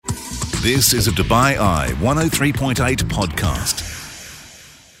This is a Dubai Eye 103.8 podcast.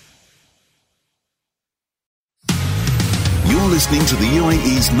 You're listening to the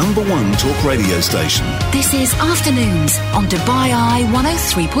UAE's #1 talk radio station. This is Afternoons on Dubai Eye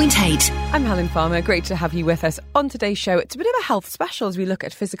 103.8. I'm Helen Farmer. Great to have you with us on today's show. It's a bit of a health special as we look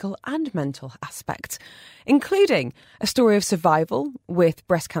at physical and mental aspects, including a story of survival with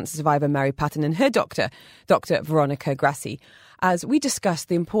breast cancer survivor Mary Patton and her doctor, Dr. Veronica Grassi, as we discuss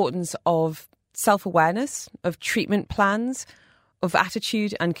the importance of self-awareness, of treatment plans, of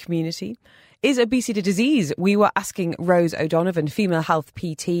attitude and community. Is obesity a disease? We were asking Rose O'Donovan, female health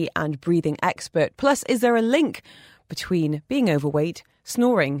PT and breathing expert. Plus, is there a link between being overweight,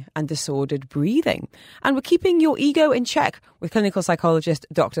 snoring and disordered breathing? And we're keeping your ego in check with clinical psychologist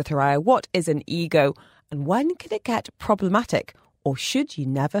Dr. Thoraya. What is an ego and when can it get problematic? Or should you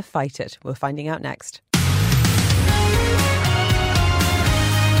never fight it? We're finding out next.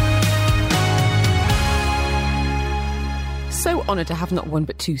 So honoured to have not one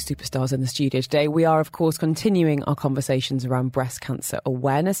but two superstars in the studio today. We are, of course, continuing our conversations around breast cancer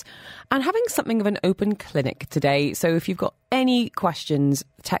awareness and having something of an open clinic today. So if you've got any questions,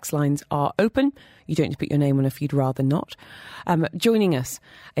 the text lines are open. You don't need to put your name on if you'd rather not. Joining us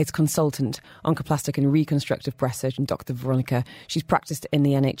is consultant, oncoplastic and reconstructive breast surgeon, Dr. Veronica. She's practiced in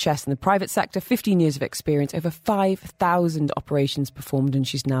the NHS and the private sector, 15 years of experience, over 5,000 operations performed, and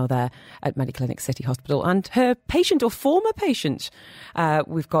she's now there at Mediclinic City Hospital. And her patient, or former patient,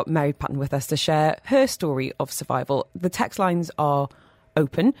 we've got Mary Patton with us to share her story of survival. The text lines are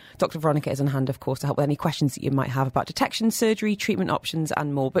open. Dr. Veronica is on hand, of course, to help with any questions that you might have about detection, surgery, treatment options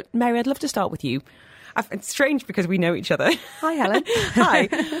and more. But Mary, I'd love to start with you. It's strange because we know each other. Hi, Helen. Hi.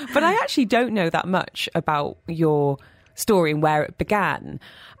 But I actually don't know that much about your story and where it began.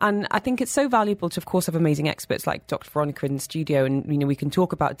 And I think it's so valuable to, of course, have amazing experts like Dr. Veronica in the studio. And, you know, we can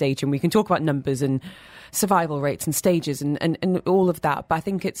talk about data and we can talk about numbers and survival rates and stages and all of that. But I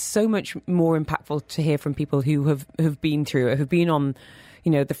think it's so much more impactful to hear from people who have been through it, who've been on,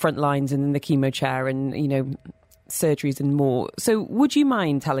 you know, the front lines and in the chemo chair and, you know, surgeries and more. So would you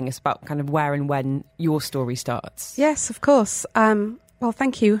mind telling us about kind of where and when your story starts? Yes, of course. Well,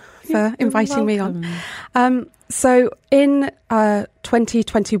 thank you for inviting me on. So in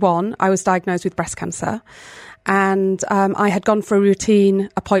 2021, I was diagnosed with breast cancer and I had gone for a routine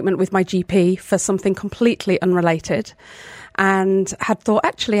appointment with my GP for something completely unrelated and had thought,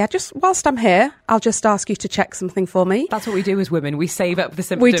 actually, whilst I'm here, I'll just ask you to check something for me. That's what we do as women. We save up the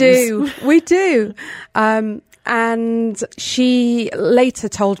symptoms. We do. And she later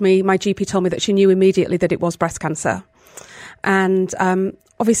told me, my GP told me that she knew immediately that it was breast cancer. And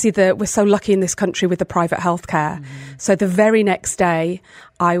obviously we're so lucky in this country with the private healthcare. Mm-hmm. So the very next day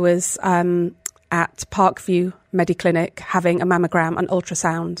I was at Parkview Mediclinic having a mammogram and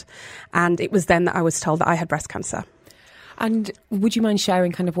ultrasound. And it was then that I was told that I had breast cancer. And would you mind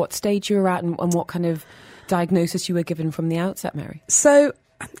sharing kind of what stage you were at and what kind of diagnosis you were given from the outset, Mary? So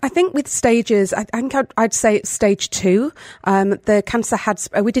I think with stages, I think I'd say it's stage 2. The cancer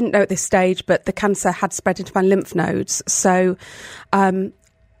we didn't know at this stage, but the cancer had spread into my lymph nodes. So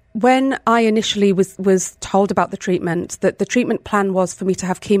when I initially was told about the treatment, that the treatment plan was for me to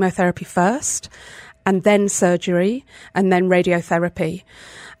have chemotherapy first and then surgery and then radiotherapy.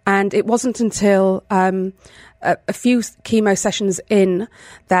 And it wasn't until a few chemo sessions in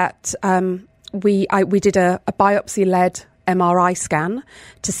that we did a biopsy-led MRI scan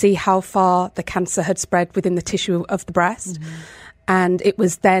to see how far the cancer had spread within the tissue of the breast. Mm-hmm. And it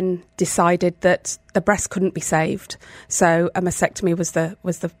was then decided that the breast couldn't be saved. So a mastectomy was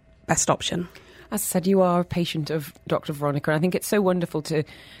the best option. As I said, you are a patient of Dr. Veronica, and I think it's so wonderful to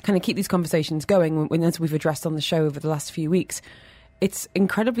kind of keep these conversations going as we've addressed on the show over the last few weeks. It's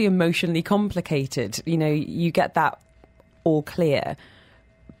incredibly emotionally complicated. You know, you get that all clear,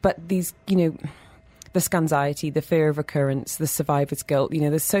 but these, you know, the scanxiety, the fear of recurrence, the survivor's guilt. You know,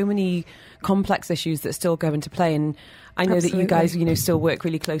 there's so many complex issues that still go into play. And I know that you guys, you know, still work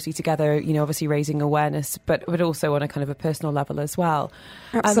really closely together, you know, obviously raising awareness, but also on a kind of a personal level as well.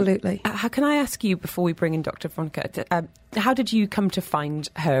 Absolutely. How can I ask you, before we bring in Dr. Veronica, how did you come to find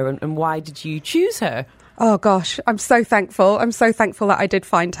her and why did you choose her? Oh, gosh, I'm so thankful. I'm so thankful that I did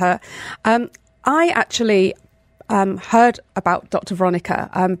find her. I actually heard about Dr.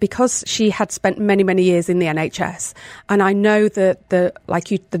 Veronica because she had spent many, many years in the NHS. And I know that the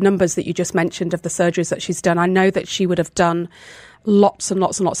numbers that you just mentioned of the surgeries that she's done, I know that she would have done lots and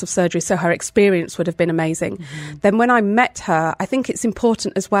lots and lots of surgery, so her experience would have been amazing. Mm-hmm. Then when I met her, I think it's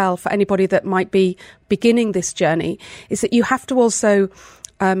important as well for anybody that might be beginning this journey, is that you have to also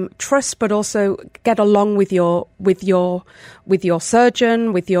trust, but also get along with your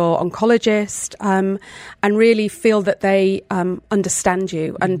surgeon, with your oncologist, and really feel that they understand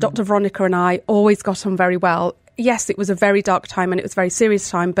you. And Dr. Veronica and I always got on very well. Yes, it was a very dark time and it was a very serious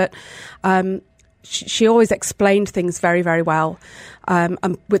time, but she always explained things very, very well,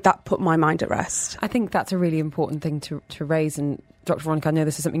 and with that put my mind at rest. I think that's a really important thing to raise. And Dr. Veronica, I know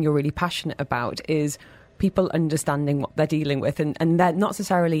this is something you're really passionate about, is people understanding what they're dealing with, and they're not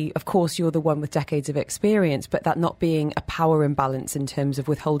necessarily, of course, you're the one with decades of experience, but that not being a power imbalance in terms of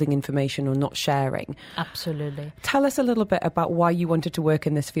withholding information or not sharing. Absolutely. Tell us a little bit about why you wanted to work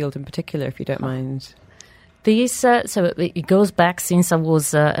in this field in particular, if you don't mind. So it goes back since I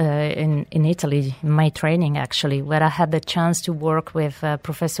was in Italy, in my training actually, where I had the chance to work with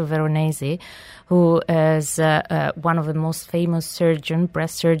Professor Veronesi, who is one of the most famous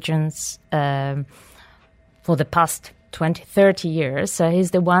breast surgeons for the past 20, 30 years.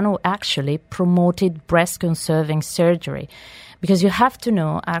 He's the one who actually promoted breast-conserving surgery. Because you have to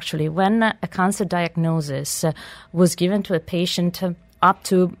know, actually, when a cancer diagnosis was given to a patient up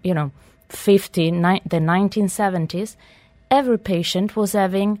to, the 1970s, every patient was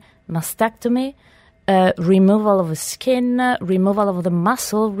having mastectomy, removal of the skin, removal of the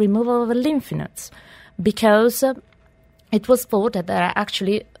muscle, removal of the lymph nodes, because it was thought that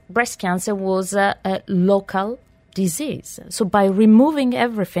actually breast cancer was a local disease. So by removing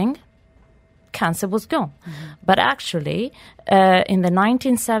everything, cancer was gone. But actually, in the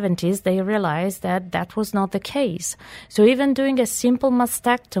 1970s, they realized that that was not the case. So even doing a simple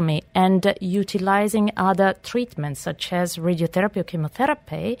mastectomy and utilizing other treatments such as radiotherapy or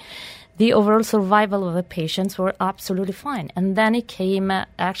chemotherapy, the overall survival of the patients were absolutely fine. And then it came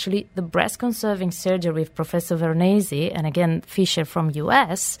actually the breast-conserving surgery with Professor Veronesi, and again, Fisher from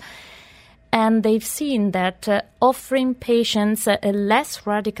US. And they've seen that offering patients a less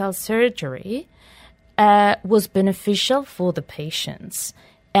radical surgery was beneficial for the patients.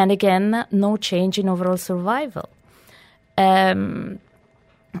 And again, no change in overall survival. Over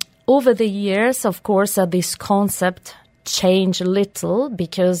the years, of course, this concept changed a little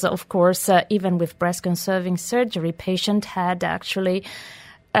because, of course, even with breast-conserving surgery, patient had actually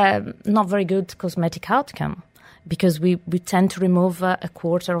not very good cosmetic outcome, because we tend to remove a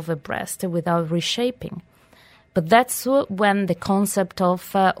quarter of a breast without reshaping. But that's when the concept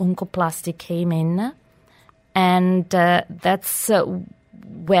of oncoplasty came in, and that's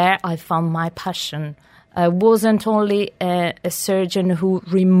where I found my passion. I wasn't only a surgeon who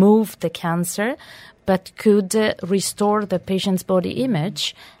removed the cancer, but could restore the patient's body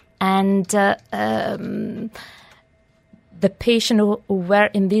image, and the patient who were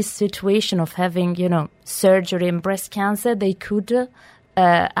in this situation of having, surgery and breast cancer, they could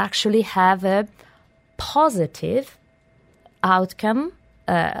actually have a positive outcome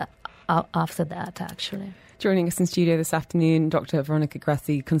after that, actually. Joining us in studio this afternoon, Dr. Veronica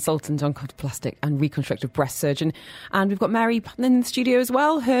Grassi, consultant oncoplastic and reconstructive breast surgeon. And we've got Mary Putnam in the studio as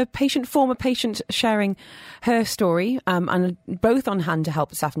well, her former patient, sharing her story, and both on hand to help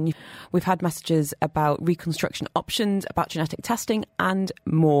this afternoon. We've had messages about reconstruction options, about genetic testing and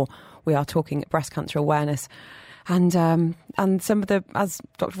more. We are talking breast cancer awareness. And some of the, as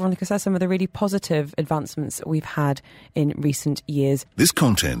Dr. Veronica says, some of the really positive advancements we've had in recent years. This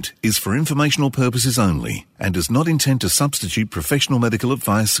content is for informational purposes only and does not intend to substitute professional medical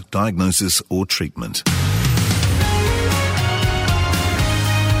advice, diagnosis or treatment.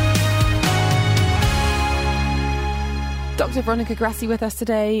 Dr. Veronica Grassi with us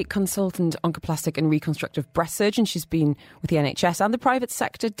today, consultant oncoplastic and reconstructive breast surgeon. She's been with the NHS and the private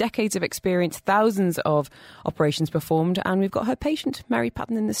sector, decades of experience, thousands of operations performed. And we've got her patient, Mary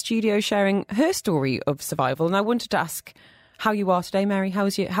Patton, in the studio sharing her story of survival. And I wanted to ask how you are today, Mary. How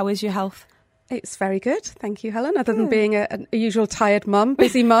is your health? It's very good. Thank you, Helen. Other than being a usual tired mum,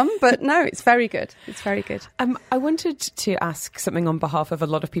 busy mum. But no, it's very good. It's very good. I wanted to ask something on behalf of a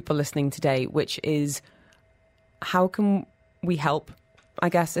lot of people listening today, which is, how can we help? I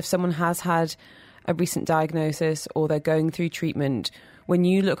guess if someone has had a recent diagnosis or they're going through treatment, when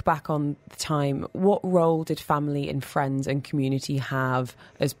you look back on the time, what role did family and friends and community have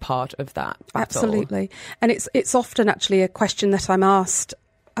as part of that battle? Absolutely. And it's often actually a question that I'm asked.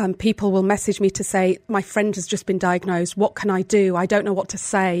 People will message me to say, my friend has just been diagnosed. What can I do? I don't know what to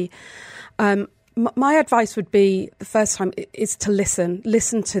say. My advice would be, the first time, is to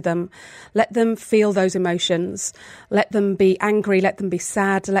listen to them, let them feel those emotions, let them be angry, let them be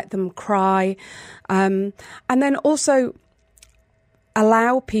sad, let them cry, and then also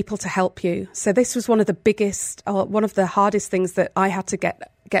allow people to help you. So this was one of the biggest, one of the hardest things that I had to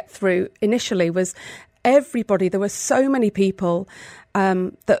get through initially, was everybody, there were so many people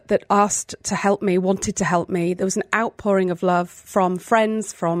that asked to help me, wanted to help me. There was an outpouring of love from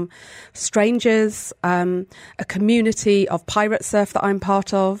friends, from strangers, a community of pirate surf that I'm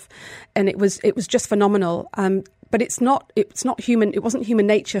part of, and it was just phenomenal. But it's not human. It wasn't human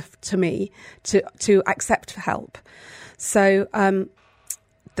nature to me to accept help. So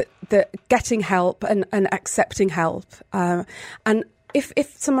the getting help and accepting help, and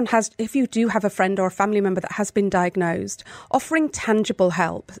if you do have a friend or a family member that has been diagnosed, offering tangible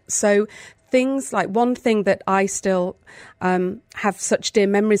help. So things like, one thing that I still have such dear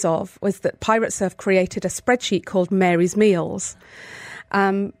memories of was that Pirate Surf created a spreadsheet called Mary's Meals.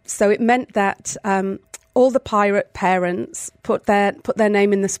 So it meant that all the pirate parents put their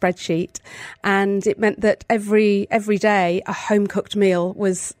name in the spreadsheet, and it meant that every day a home cooked meal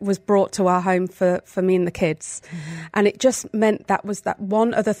was brought to our home for me and the kids. Mm-hmm. And it just meant that was that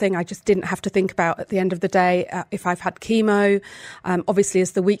one other thing I just didn't have to think about at the end of the day. If I've had chemo, obviously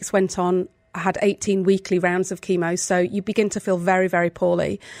as the weeks went on, I had 18 weekly rounds of chemo, so you begin to feel very, very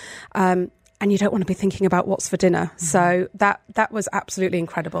poorly. And you don't want to be thinking about what's for dinner. Mm-hmm. So that was absolutely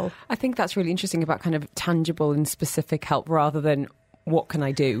incredible. I think that's really interesting about kind of tangible and specific help rather than what can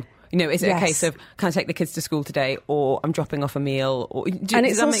I do? You know, is it a case of, can I take the kids to school today, or I'm dropping off a meal? Or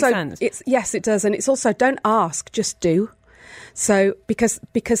does that make sense? Yes, it does. And it's also, don't ask, just do. So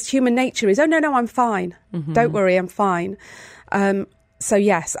because human nature is, oh, no, I'm fine. Mm-hmm. Don't worry, I'm fine. So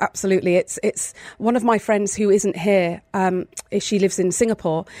yes, absolutely. It's one of my friends who isn't here. She lives in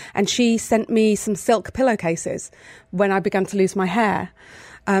Singapore, and she sent me some silk pillowcases when I began to lose my hair.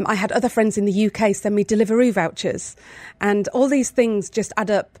 I had other friends in the UK send me Deliveroo vouchers, and all these things just add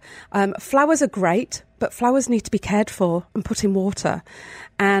up. Flowers are great, but flowers need to be cared for and put in water.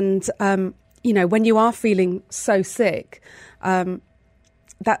 And when you are feeling so sick,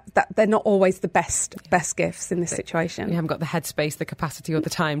 that they're not always the best gifts in this situation. You haven't got the headspace, the capacity, or the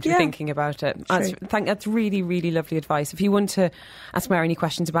time to be thinking about it. That's really, really lovely advice. If you want to ask Mary any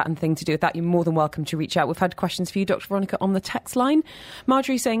questions about anything to do with that, you're more than welcome to reach out. We've had questions for you, Dr. Veronica, on the text line.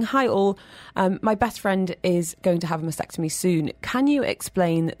 Marjorie saying, hi all, my best friend is going to have a mastectomy soon. Can you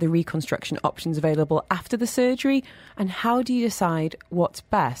explain the reconstruction options available after the surgery, and how do you decide what's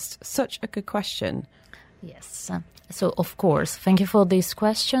best? Such a good question. Yes. So, of course, thank you for these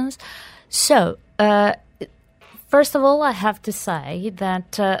questions. So, first of all, I have to say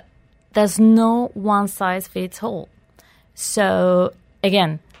that there's no one-size-fits-all. So,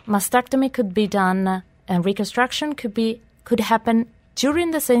 again, mastectomy could be done and reconstruction could happen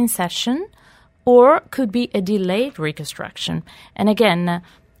during the same session, or could be a delayed reconstruction. And again,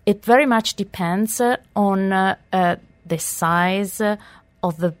 it very much depends on the size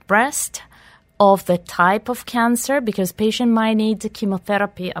of the breast, of the type of cancer, because patient might need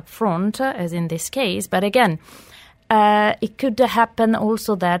chemotherapy up front, as in this case. But again, it could happen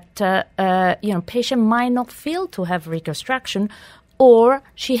also that patient might not feel to have reconstruction, or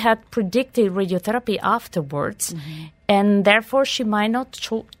she had predicted radiotherapy afterwards, mm-hmm. and therefore she might not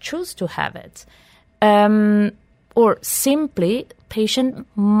choose to have it. Or simply, patient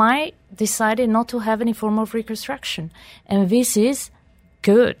might decide not to have any form of reconstruction, and this is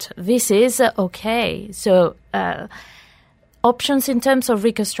good. This is okay. So options in terms of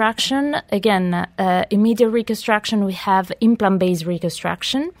reconstruction, again, immediate reconstruction, we have implant-based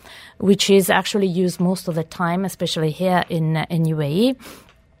reconstruction, which is actually used most of the time, especially here in UAE.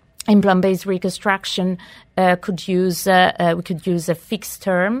 Implant-based reconstruction we could use a fixed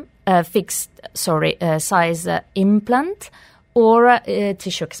size implant or a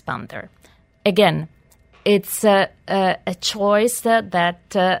tissue expander. Again, it's a choice that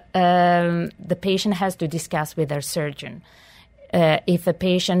the patient has to discuss with their surgeon. If a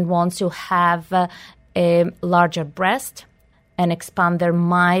patient wants to have a larger breast, an expander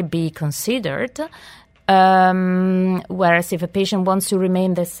might be considered. Whereas if a patient wants to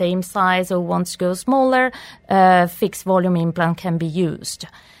remain the same size or wants to go smaller, fixed volume implant can be used.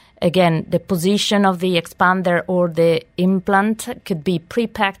 Again, the position of the expander or the implant could be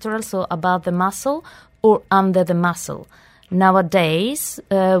prepectoral, so above the muscle, or under the muscle. Nowadays,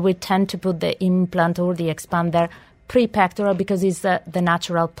 we tend to put the implant or the expander prepectoral because it's the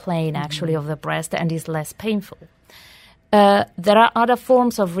natural plane, actually, of the breast and is less painful. There are other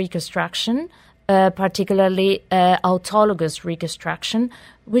forms of reconstruction, particularly autologous reconstruction,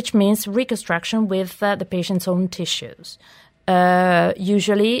 which means reconstruction with the patient's own tissues.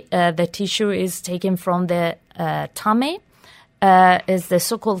 Usually, the tissue is taken from the tummy, is the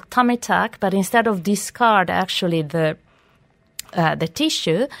so-called tummy tuck, but instead of discard, actually the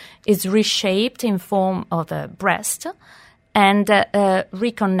tissue is reshaped in form of the breast, and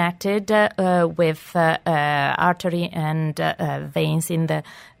reconnected with artery and veins in the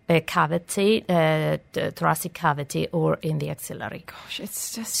cavity, the thoracic cavity, or in the axillary. Gosh,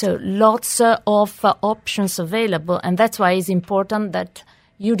 it's just... So lots of options available, and that's why it's important that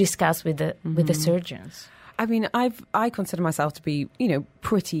you discuss with the surgeons. I mean, I consider myself to be,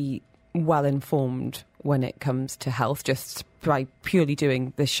 pretty well informed when it comes to health, just by purely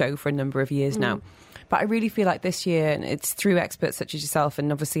doing this show for a number of years now. But I really feel like this year, and it's through experts such as yourself,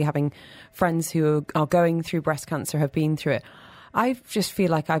 and obviously having friends who are going through breast cancer, have been through it, I just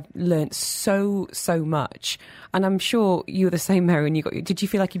feel like I've learnt so much. And I'm sure you were the same, Mary, when did you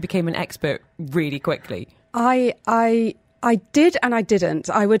feel like you became an expert really quickly? I did and I didn't.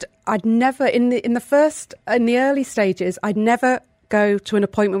 I'd never, in the early stages, I'd never go to an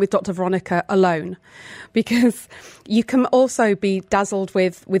appointment with Dr. Veronica alone, because you can also be dazzled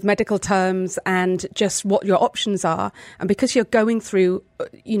with medical terms and just what your options are. And because you're going through,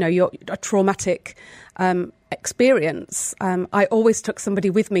 a traumatic experience, I always took somebody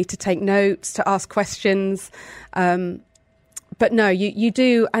with me to take notes, to ask questions. But no, you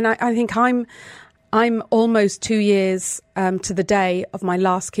do. And I think I'm almost 2 years to the day of my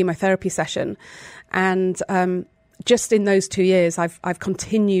last chemotherapy session. And just in those 2 years, I've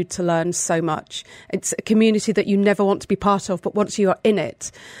continued to learn so much. It's a community that you never want to be part of, but once you are in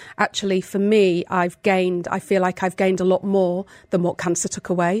it, actually, for me, I feel like I've gained a lot more than what cancer took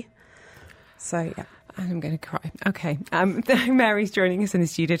away. So, yeah. I'm going to cry. Okay. Mary's joining us in the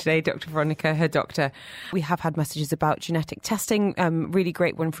studio today, Dr. Veronica, her doctor. We have had messages about genetic testing. Really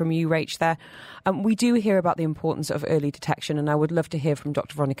great one from you, Rach, there. We do hear about the importance of early detection, and I would love to hear from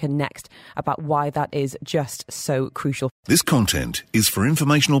Dr. Veronica next about why that is just so crucial. This content is for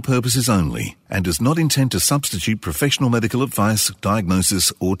informational purposes only and does not intend to substitute professional medical advice,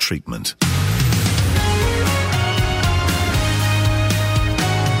 diagnosis, or treatment.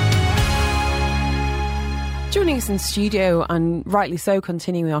 Joining us in studio, and rightly so,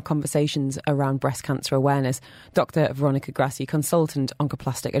 continuing our conversations around breast cancer awareness, Dr. Veronica Grassi, consultant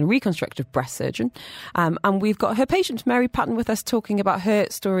oncoplastic and reconstructive breast surgeon. And we've got her patient, Mary Patton, with us talking about her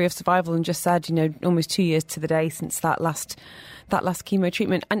story of survival, and just said, almost 2 years to the day since that last chemo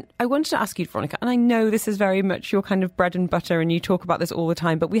treatment. And I wanted to ask you, Veronica, and I know this is very much your kind of bread and butter and you talk about this all the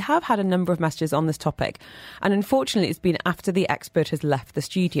time, but we have had a number of messages on this topic. And unfortunately, it's been after the expert has left the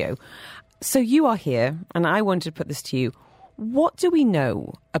studio. So you are here, and I wanted to put this to you. What do we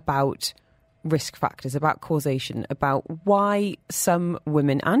know about risk factors, about causation, about why some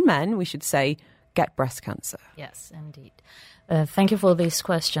women and men, we should say, get breast cancer? Yes, indeed. Thank you for this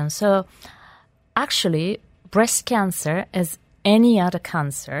question. So actually, breast cancer, as any other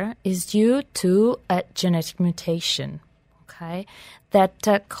cancer, is due to a genetic mutation, okay,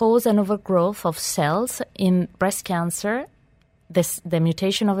 that cause an overgrowth of cells in breast cancer. The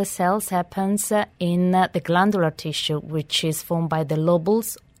mutation of the cells happens in the glandular tissue, which is formed by the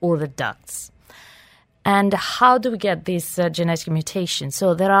lobules or the ducts. And how do we get this genetic mutation?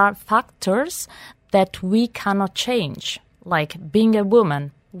 So there are factors that we cannot change, like being a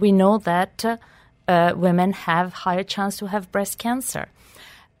woman. We know that women have higher chance to have breast cancer.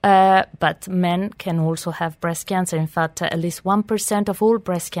 But men can also have breast cancer. In fact, at least 1% of all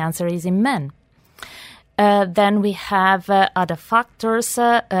breast cancer is in men. Then we have other factors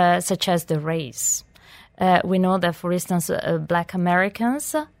such as the race. We know that, for instance, Black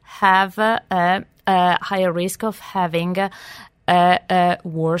Americans have a higher risk of having a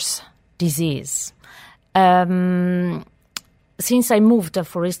worse disease. Since I moved,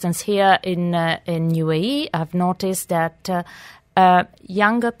 for instance, here in UAE, I've noticed that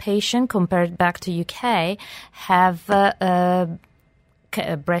younger patients compared back to UK have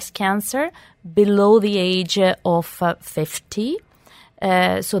breast cancer below the age of 50.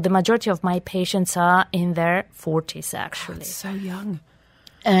 So the majority of my patients are in their 40s, actually. That's so young.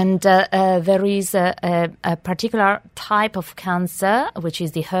 And there is a particular type of cancer, which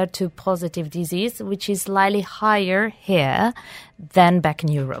is the HER2-positive disease, which is slightly higher here than back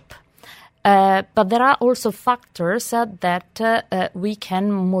in Europe. But there are also factors that we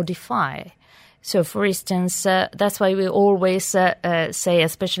can modify. So, for instance, that's why we always say,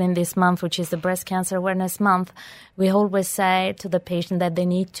 especially in this month, which is the Breast Cancer Awareness Month, we always say to the patient that they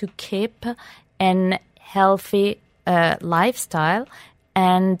need to keep a healthy lifestyle,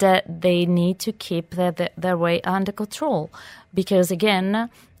 and they need to keep their weight under control. Because, again,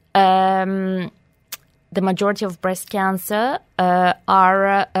 the majority of breast cancer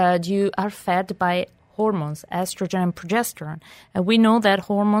are fed by hormones, estrogen and progesterone. And we know that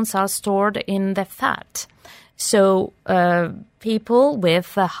hormones are stored in the fat. So people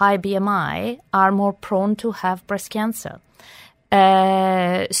with a high BMI are more prone to have breast cancer.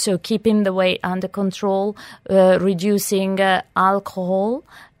 So keeping the weight under control, reducing alcohol,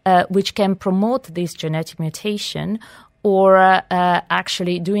 which can promote this genetic mutation, or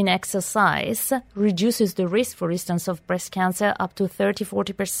actually doing exercise reduces the risk, for instance, of breast cancer up to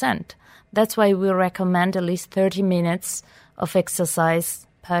 30-40%. That's why we recommend at least 30 minutes of exercise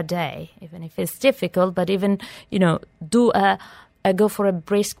per day, even if it's difficult. But even, go for a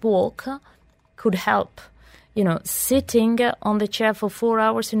brisk walk could help. Sitting on the chair for 4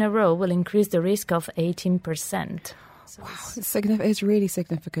 hours in a row will increase the risk of 18%. Wow, it's really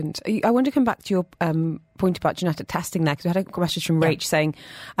significant. I want to come back to your point about genetic testing there, because we had a message from Rach saying,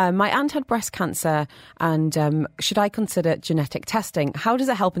 my aunt had breast cancer and should I consider genetic testing? How does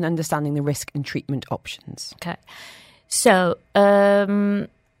it help in understanding the risk and treatment options? Okay. So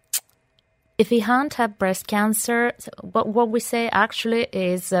if we can't have breast cancer, what we say actually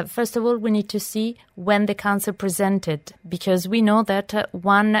is, first of all, we need to see when the cancer presented, because we know that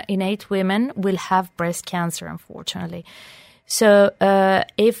 1 in 8 women will have breast cancer, unfortunately. So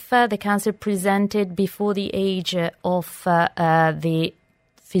if the cancer presented before the age of the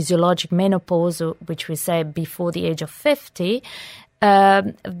physiologic menopause, which we say before the age of 50,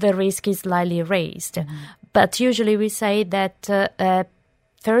 the risk is slightly raised. Mm-hmm. But usually we say that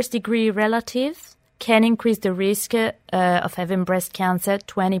first-degree relatives can increase the risk of having breast cancer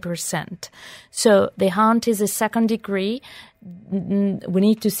 20%. So the aunt is a second degree. We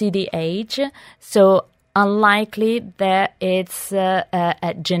need to see the age. So unlikely that it's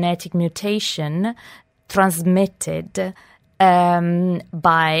a genetic mutation transmitted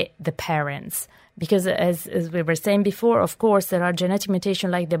by the parents. Because as we were saying before, of course, there are genetic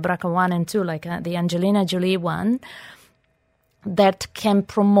mutations like the BRCA1 and 2, like the Angelina Jolie one, that can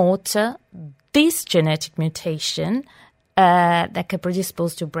promote this genetic mutation that can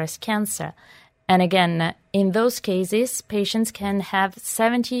predispose to breast cancer. And again, in those cases, patients can have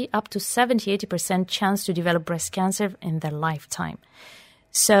 80% chance to develop breast cancer in their lifetime.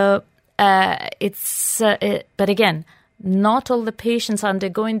 So but again, not all the patients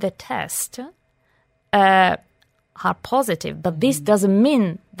undergoing the test are positive, but this doesn't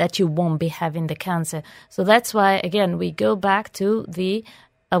mean that you won't be having the cancer. So that's why, again, we go back to the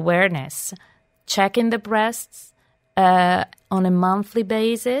awareness, checking the breasts on a monthly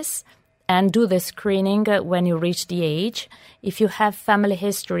basis, and do the screening when you reach the age. If you have family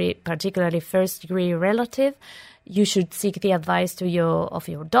history, particularly first-degree relative, you should seek the advice of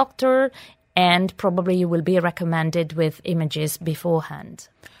your doctor, and probably you will be recommended with images beforehand.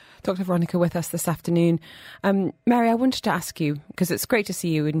 Dr. Veronica with us this afternoon. Mary, I wanted to ask you, because it's great to see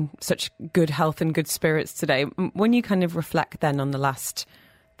you in such good health and good spirits today. When you kind of reflect then on the last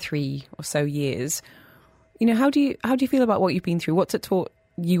 3 or so years, how do you feel about what you've been through? What's it taught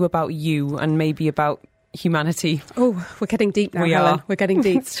you about you and maybe about humanity? Oh, we're getting deep now, Helen. We're getting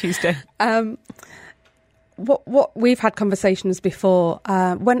deep. It's Tuesday. What we've had conversations before.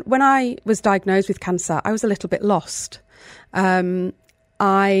 When I was diagnosed with cancer, I was a little bit lost.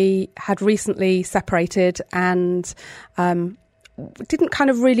 I had recently separated and didn't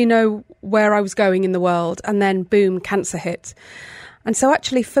kind of really know where I was going in the world. And then, boom, cancer hit. And so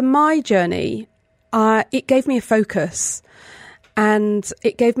actually for my journey, it gave me a focus. And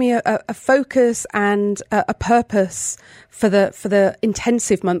it gave me a focus and a purpose for the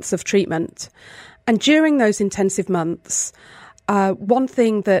intensive months of treatment. And during those intensive months, one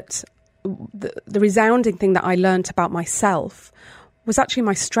thing that the resounding thing that I learned about myself was actually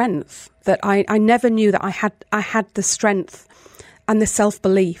my strength, that I never knew that I had the strength and the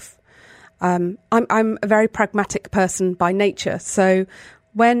self-belief. I'm a very pragmatic person by nature. So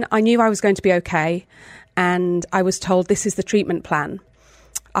when I knew I was going to be okay and I was told this is the treatment plan,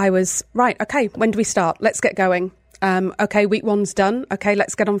 I was, right, okay, when do we start? Let's get going. Okay, week 1's done. Okay,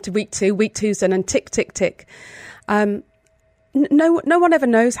 let's get on to week 2. Week 2's done, and tick, tick, tick. No one ever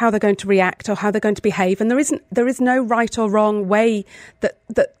knows how they're going to react or how they're going to behave, and there is no right or wrong way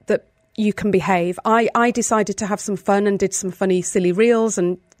that you can behave. I decided to have some fun and did some funny, silly reels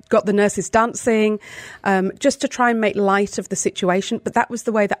and got the nurses dancing, just to try and make light of the situation. But that was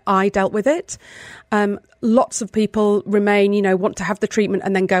the way that I dealt with it. Lots of people remain, want to have the treatment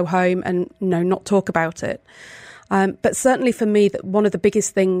and then go home and not talk about it. But certainly for me, that one of the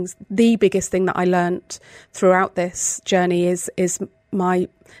biggest thing that I learnt throughout this journey is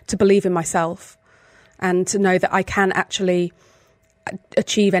to believe in myself and to know that I can actually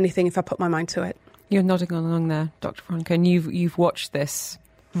achieve anything if I put my mind to it. You're nodding along there, Dr. Veronica, and you've watched this.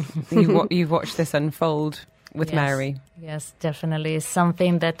 You've watched this unfold with Mary. Yes, definitely. It's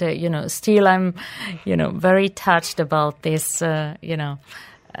something that, still I'm, very touched about this,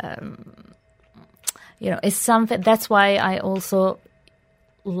 it's something, that's why I also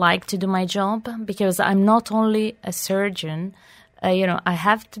like to do my job, because I'm not only a surgeon, I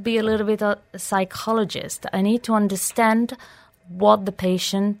have to be a little bit a psychologist. I need to understand what the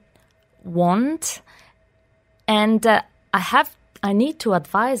patient wants, and I need to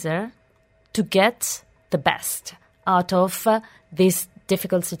advise her to get the best out of this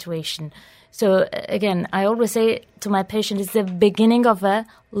difficult situation. So again, I always say to my patient, it's the beginning of a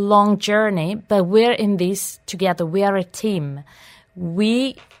long journey, but we're in this together. We are a team.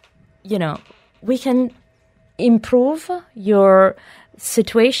 We can improve your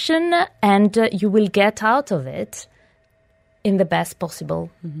situation, and you will get out of it in the best possible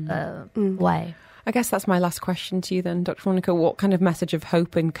way. I guess that's my last question to you then, Dr. Veronica. What kind of message of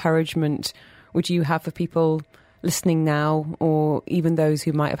hope, encouragement would you have for people listening now, or even those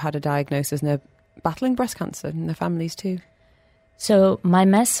who might have had a diagnosis and are battling breast cancer and their families too? So my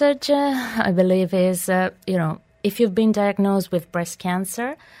message, I believe, is, if you've been diagnosed with breast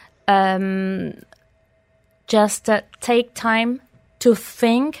cancer, just take time to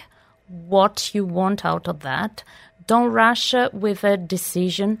think what you want out of that. Don't rush with a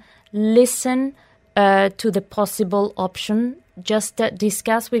decision. Listen to the possible option. Just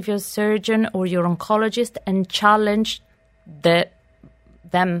discuss with your surgeon or your oncologist and challenge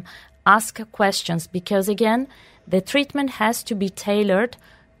them. Ask questions, because, again, the treatment has to be tailored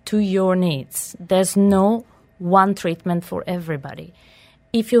to your needs. There's no one treatment for everybody.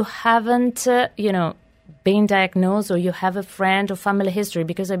 If you haven't, been diagnosed, or you have a friend or family history,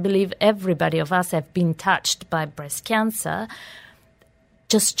 because I believe everybody of us have been touched by breast cancer,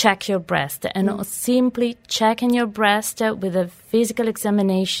 just check your breast, and simply checking your breast with a physical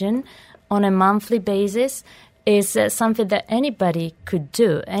examination on a monthly basis is something that anybody could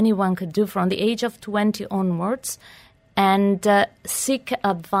do. Anyone could do from the age of 20 onwards, and seek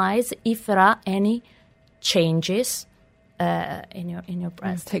advice if there are any changes in your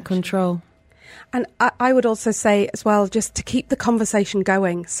breast. Take control. And I would also say as well, just to keep the conversation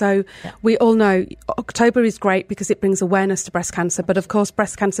going. So we all know October is great because it brings awareness to breast cancer. But of course,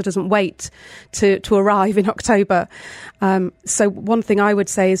 breast cancer doesn't wait to arrive in October. So one thing I would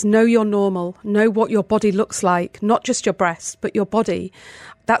say is know you're normal. Know what your body looks like, not just your breast, but your body.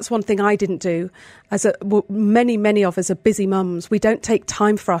 That's one thing I didn't do. Many of us are busy mums. We don't take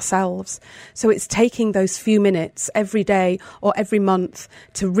time for ourselves. So it's taking those few minutes every day or every month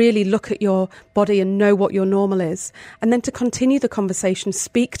to really look at your body and know what your normal is. And then to continue the conversation,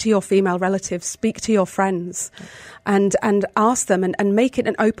 speak to your female relatives, speak to your friends, and ask them and make it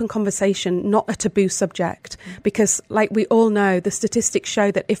an open conversation, not a taboo subject. Because like we all know, the statistics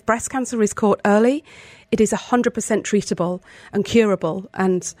show that if breast cancer is caught early, it is 100% treatable and curable,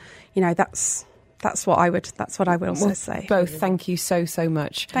 and that's what I would also say. Both, thank you so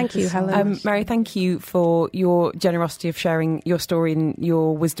much. Thank you, Helen. Mary, thank you for your generosity of sharing your story and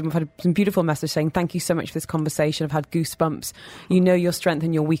your wisdom. I've had some beautiful message saying thank you so much for this conversation. I've had goosebumps. You know your strength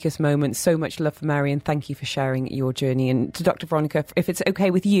and your weakest moments. So much love for Mary, and thank you for sharing your journey. And to Dr. Veronica, if it's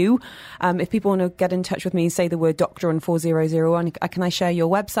okay with you, if people want to get in touch with me, say the word doctor on 4001. Can I share your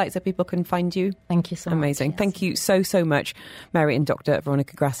website so people can find you? Thank you so much. Amazing. Yes. Thank you so much, Mary and Dr.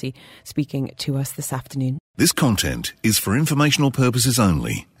 Veronica Grassi, speaking to us this afternoon. This content is for informational purposes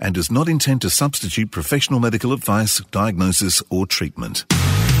only and does not intend to substitute professional medical advice, diagnosis, or treatment.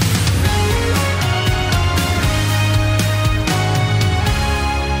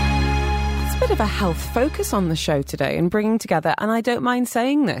 Of a health focus on the show today, and bringing together, and I don't mind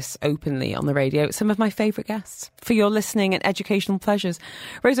saying this openly on the radio, some of my favourite guests for your listening and educational pleasures.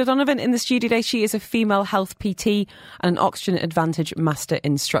 Rose O'Donovan in the studio today. She is a female health PT and an Oxygen Advantage Master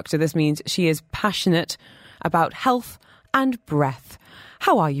Instructor. This means she is passionate about health and breath.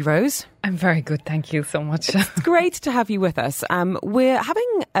 How are you, Rose? I'm very good, thank you so much. It's great to have you with us. We're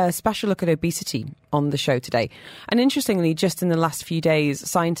having a special look at obesity on the show today. And interestingly, just in the last few days,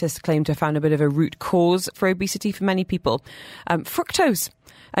 scientists claim to have found a bit of a root cause for obesity for many people. Fructose,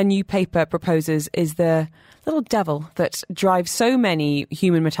 a new paper proposes, is the little devil that drives so many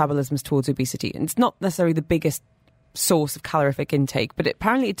human metabolisms towards obesity. And it's not necessarily the biggest source of calorific intake, but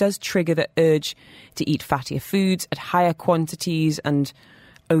apparently it does trigger the urge to eat fattier foods at higher quantities and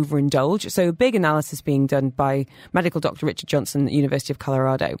overindulge. So a big analysis being done by medical doctor Richard Johnson at the University of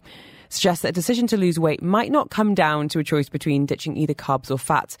Colorado suggests that a decision to lose weight might not come down to a choice between ditching either carbs or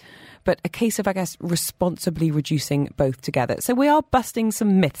fat, but a case of, I guess, responsibly reducing both together. So we are busting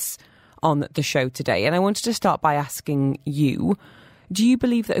some myths on the show today. And I wanted to start by asking you, do you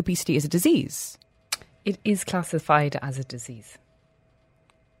believe that obesity is a disease? It is classified as a disease.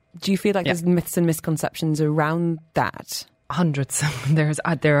 Do you feel like there's myths and misconceptions around that? Hundreds.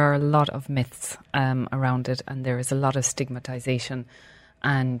 There are a lot of myths around it, and there is a lot of stigmatization.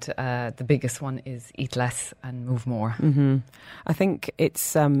 And the biggest one is eat less and move more. Mm-hmm. I think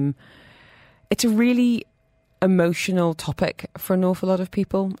it's a really emotional topic for an awful lot of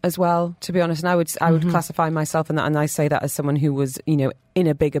people as well, to be honest. And I would classify myself in that, and I say that as someone who was, in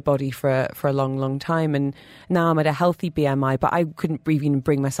a bigger body for a long, long time, and now I'm at a healthy BMI, but I couldn't even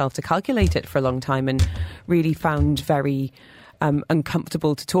bring myself to calculate it for a long time, and really found very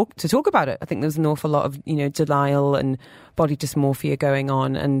uncomfortable to talk about it. I think there's an awful lot of denial and body dysmorphia going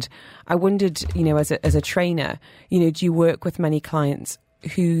on, and I wondered, as a trainer, do you work with many clients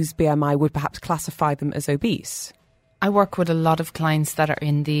whose BMI would perhaps classify them as obese? I work with a lot of clients that are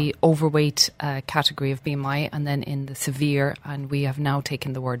in the overweight category of BMI, and then in the severe, and we have now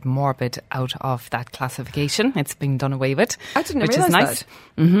taken the word morbid out of that classification. It's been done away with, I didn't which is realise nice. that.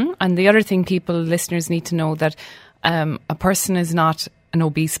 Mm-hmm. And the other thing listeners need to know that a person is not an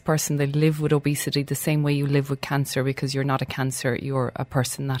obese person. They live with obesity the same way you live with cancer, because you're not a cancer, you're a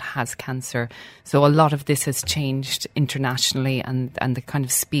person that has cancer. So a lot of this has changed internationally, and the kind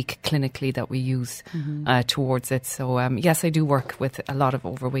of speak clinically that we use towards it. So yes, I do work with a lot of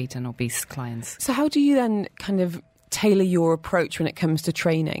overweight and obese clients. So how do you then kind of tailor your approach when it comes to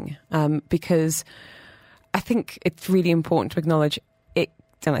training? Because I think it's really important to acknowledge it,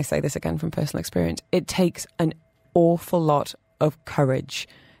 and I say this again from personal experience, it takes an awful lot of courage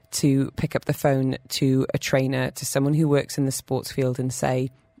to pick up the phone to a trainer, to someone who works in the sports field, and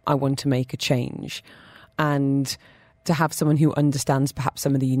say, I want to make a change. And to have someone who understands perhaps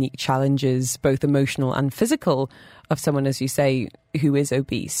some of the unique challenges, both emotional and physical, of someone, as you say, who is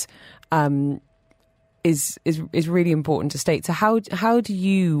obese, is really important to state. So how do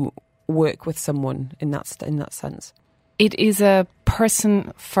you work with someone in that sense? It is a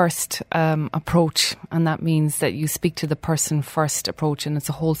person-first approach, and that means that you speak to the person-first approach, and it's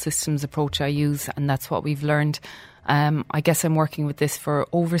a whole systems approach I use, and that's what we've learned. I guess I'm working with this for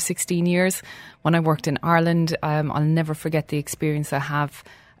over 16 years. When I worked in Ireland, I'll never forget the experience I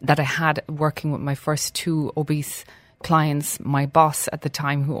had working with my first 2 obese clients. My boss at the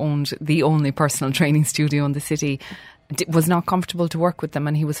time, who owned the only personal training studio in the city, was not comfortable to work with them,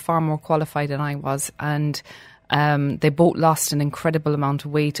 and he was far more qualified than I was. And they both lost an incredible amount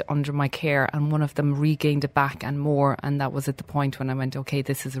of weight under my care, and one of them regained it back and more. And that was at the point when I went, okay,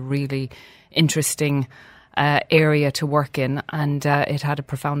 this is a really interesting area to work in, and it had a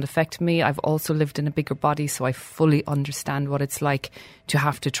profound effect on me. I've also lived in a bigger body, so I fully understand what it's like to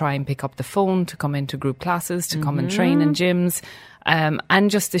have to try and pick up the phone, to come into group classes, to come and train in gyms, and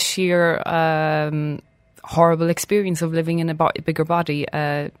just the sheer horrible experience of living in a bigger body.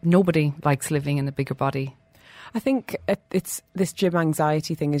 Nobody likes living in a bigger body. I think it's this gym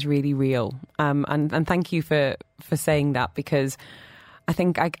anxiety thing is really real, and thank you for saying that, because I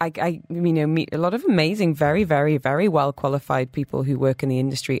think I meet a lot of amazing, very, very, very well qualified people who work in the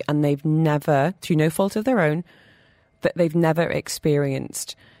industry, and they've never, through no fault of their own, that they've never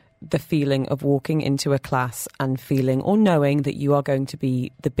experienced the feeling of walking into a class and feeling or knowing that you are going to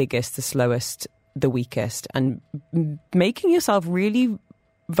be the biggest, the slowest, the weakest, and making yourself really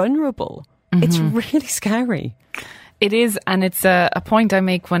vulnerable. It's really scary. It is, and it's a point I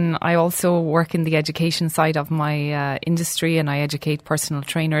make when I also work in the education side of my industry, and I educate personal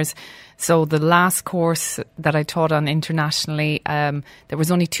trainers. So the last course that I taught on internationally, there was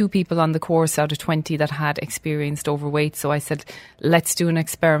only 2 people on the course out of 20 that had experienced overweight. So I said, let's do an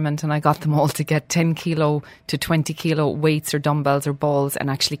experiment, and I got them all to get 10 kilo to 20 kilo weights or dumbbells or balls and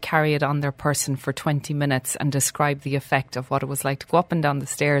actually carry it on their person for 20 minutes and describe the effect of what it was like to go up and down the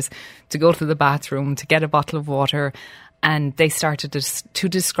stairs, to go to the bathroom, to get a bottle of water. And they started to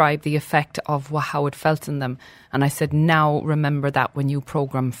describe the effect of how it felt in them. And I said, now remember that when you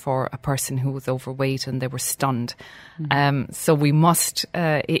program for a person who was overweight and they were stunned. So we must,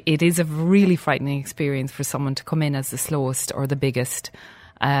 it is a really frightening experience for someone to come in as the slowest or the biggest.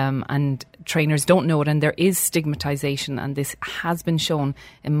 And trainers don't know it, and there is stigmatization, and this has been shown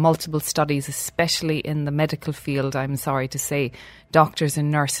in multiple studies, especially in the medical field. I'm sorry to say, doctors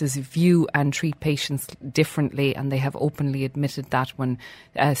and nurses view and treat patients differently, and they have openly admitted that when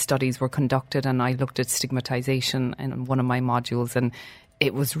studies were conducted. And I looked at stigmatization in one of my modules, and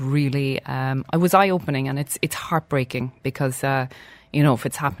it was really it was eye-opening, and it's heartbreaking, because if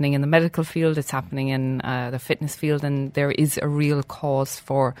it's happening in the medical field, it's happening in the fitness field, and there is a real cause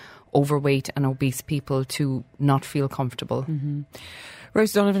for overweight and obese people to not feel comfortable.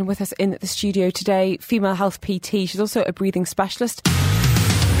 Rose Donovan with us in the studio today, female health PT. She's also a breathing specialist.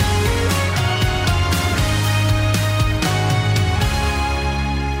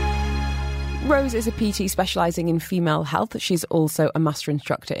 Rose is a PT specialising in female health. She's also a master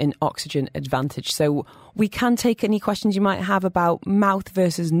instructor in Oxygen Advantage. So we can take any questions you might have about mouth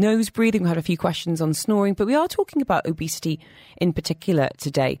versus nose breathing. We had a few questions on snoring, but we are talking about obesity in particular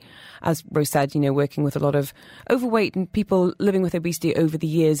today. As Rose said, working with a lot of overweight and people living with obesity over the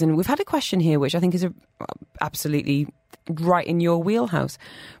years. And we've had a question here, which I think is absolutely right in your wheelhouse.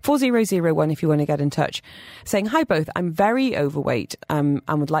 4001 if you want to get in touch, saying, hi both, I'm very overweight and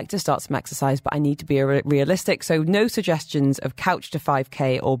would like to start some exercise, but I need to be realistic, so no suggestions of couch to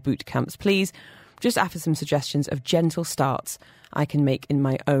 5k or boot camps, please. Just after some suggestions of gentle starts I can make in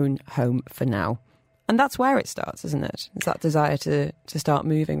my own home for now. And that's where it starts, isn't it? It's that desire to start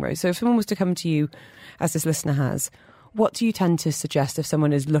moving, Rose. So if someone was to come to you, as this listener has, what do you tend to suggest if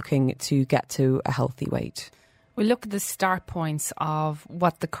someone is looking to get to a healthy weight? We look at the start points of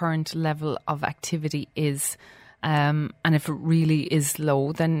what the current level of activity is. And if it really is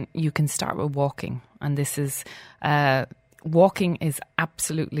low, then you can start with walking. And this is, walking is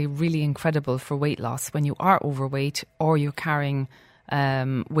absolutely really incredible for weight loss when you are overweight or you're carrying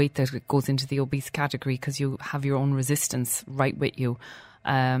weight that goes into the obese category, because you have your own resistance right with you.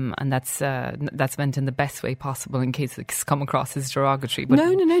 And that's meant in the best way possible, in case it's come across as derogatory. But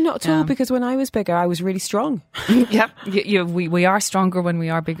no, not at all. Because when I was bigger, I was really strong. We are stronger when we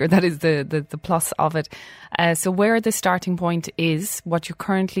are bigger. That is the plus of it. So where the starting point is, what you're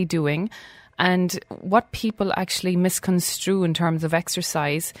currently doing, and what people actually misconstrue in terms of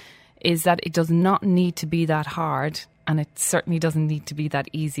exercise is that it does not need to be that hard. And it certainly doesn't need to be that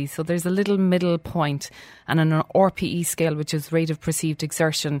easy. So there's a little middle point. And on an RPE scale, which is rate of perceived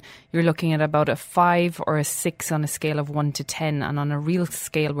exertion, you're looking at about a 5 or a 6 on a scale of 1 to 10. And on a real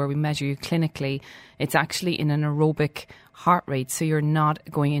scale where we measure you clinically, it's actually in an aerobic heart rate. So you're not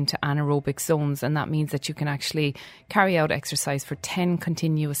going into anaerobic zones. And that means that you can actually carry out exercise for 10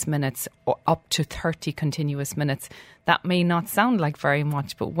 continuous minutes or up to 30 continuous minutes. That may not sound like very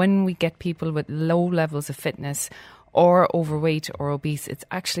much, but when we get people with low levels of fitness or overweight or obese, it's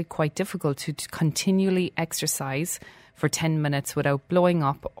actually quite difficult to continually exercise for 10 minutes without blowing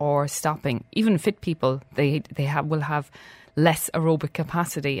up or stopping. Even fit people, will have less aerobic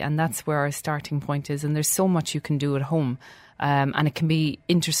capacity, and that's where our starting point is. And there's so much you can do at home. And it can be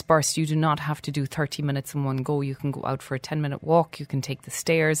interspersed. You do not have to do 30 minutes in one go. You can go out for a 10-minute walk. You can take the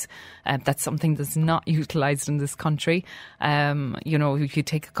stairs. That's something that's not utilised in this country. If you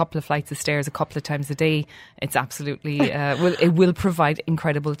take a couple of flights of stairs a couple of times a day, it's absolutely, it will provide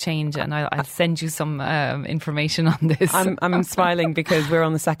incredible change. And I'll send you some information on this. I'm smiling because we're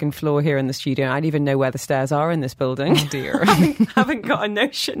on the second floor here in the studio. I don't even know where the stairs are in this building. Oh dear. haven't got a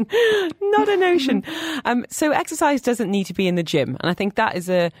notion. Not a notion. So exercise doesn't need to be in the gym, and I think that is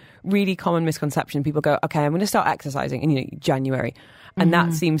a really common misconception. People go, okay, I'm going to start exercising in January, and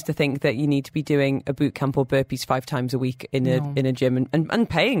that seems to think that you need to be doing a boot camp or burpees 5 times a week in a gym and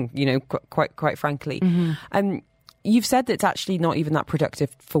paying, quite frankly. You've said that it's actually not even that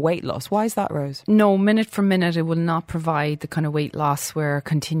productive for weight loss. Why is that, Rose? No, minute for minute, it will not provide the kind of weight loss where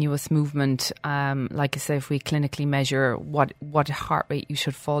continuous movement, like I say, if we clinically measure what heart rate you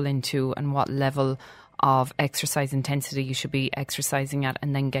should fall into and what level of exercise intensity you should be exercising at,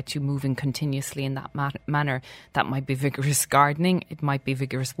 and then get you moving continuously in that manner. That might be vigorous gardening, it might be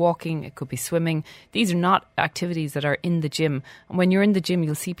vigorous walking, it could be swimming. These are not activities that are in the gym. And when you're in the gym,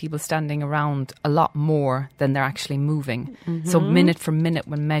 you'll see people standing around a lot more than they're actually moving. So minute for minute,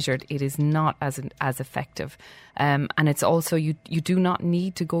 when measured, it is not as effective. And it's also, you do not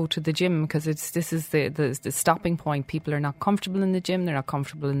need to go to the gym, because this is the stopping point. People are not comfortable in the gym, they're not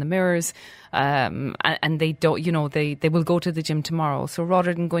comfortable in the mirrors, and they don't, they will go to the gym tomorrow. So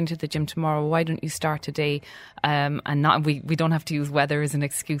rather than going to the gym tomorrow, why don't you start today? And not, we don't have to use weather as an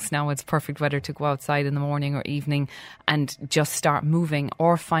excuse now. It's perfect weather to go outside in the morning or evening and just start moving,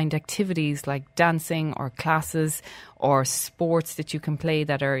 or find activities like dancing or classes or sports that you can play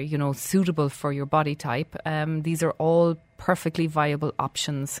that are, suitable for your body type. These are all perfectly viable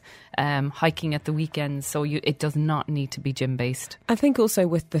options. Hiking at the weekends, so it does not need to be gym based. I think also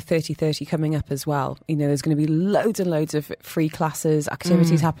with the 30-30 coming up as well, there's going to be loads and loads of free classes,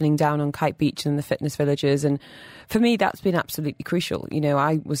 activities happening down on Kite Beach and the fitness villages, and for me that's been absolutely crucial.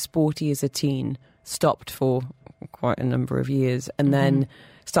 I was sporty as a teen, stopped for quite a number of years, and then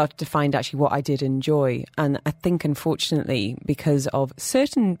started to find actually what I did enjoy. And I think, unfortunately, because of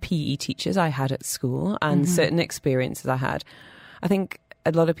certain PE teachers I had at school and certain experiences I had, I think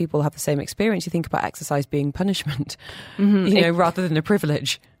a lot of people have the same experience. You think about exercise being punishment, rather than a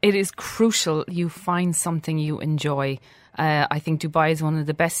privilege. It is crucial you find something you enjoy. I think Dubai is one of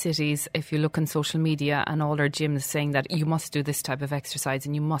the best cities if you look on social media, and all our gyms saying that you must do this type of exercise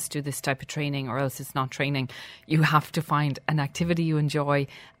and you must do this type of training or else it's not training. You have to find an activity you enjoy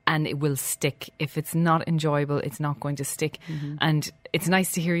and it will stick. If it's not enjoyable, it's not going to stick. And it's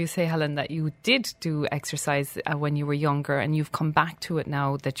nice to hear you say, Helen, that you did do exercise when you were younger and you've come back to it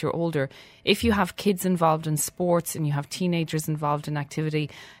now that you're older. If you have kids involved in sports and you have teenagers involved in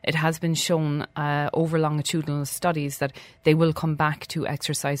activity, it has been shown over longitudinal studies that they will come back to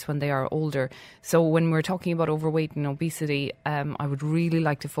exercise when they are older. So when we're talking about overweight and obesity, I would really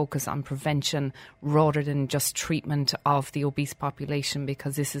like to focus on prevention rather than just treatment of the obese population,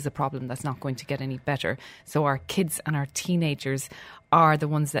 because this is a problem that's not going to get any better. So our kids and our teenagers are the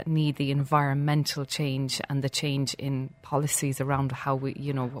ones that need the environmental change and the change in policies around how we,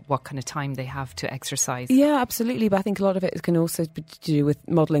 what kind of time they have to exercise. Yeah, absolutely. But I think a lot of it can also be to do with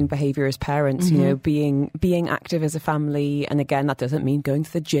modelling behaviour as parents, being active as a family. And again, that doesn't mean going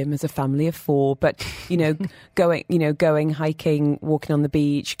to the gym as a family of 4, but, going hiking, walking on the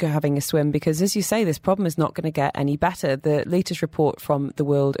beach, having a swim, because as you say, this problem is not going to get any better. The latest report from the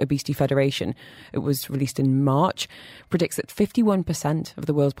World Obesity Federation, it was released in March, predicts that 51% of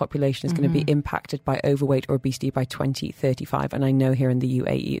the world's population is going to be impacted by overweight or obesity by 2035. And I know here in the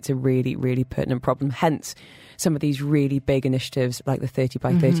UAE, it's a really, really pertinent problem. Hence, some of these really big initiatives like the 30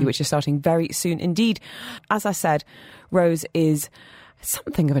 by 30, which are starting very soon indeed. As I said, Rose is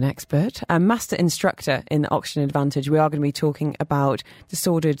something of an expert, a master instructor in Oxygen Advantage. We are going to be talking about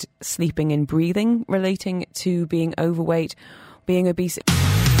disordered sleeping and breathing relating to being overweight, being obese.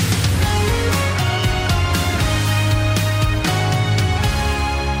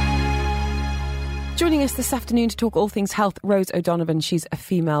 Joining us this afternoon to talk all things health, Rose O'Donovan. She's a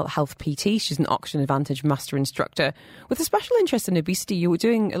female health PT. She's an Oxygen Advantage master instructor with a special interest in obesity. You were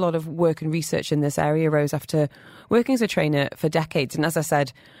doing a lot of work and research in this area, Rose, after working as a trainer for decades. And as I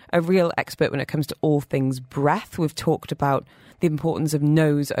said, a real expert when it comes to all things breath. We've talked about the importance of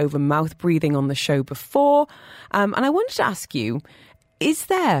nose over mouth breathing on the show before. And I wanted to ask you, is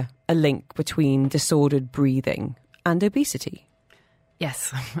there a link between disordered breathing and obesity?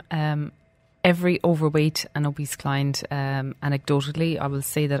 Yes. Every overweight and obese client, anecdotally, I will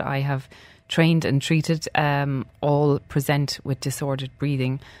say that I have trained and treated, all present with disordered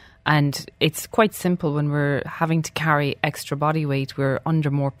breathing. And it's quite simple. When we're having to carry extra body weight, we're under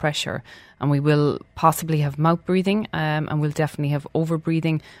more pressure, and we will possibly have mouth breathing, and we'll definitely have over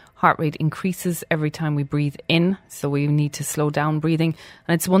breathing. Heart rate increases every time we breathe in, so we need to slow down breathing.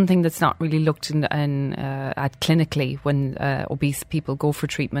 And it's one thing that's not really looked at clinically when obese people go for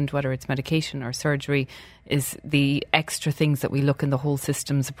treatment, whether it's medication or surgery, is the extra things that we look in the whole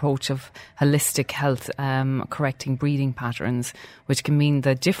system's approach of holistic health, correcting breathing patterns, which can mean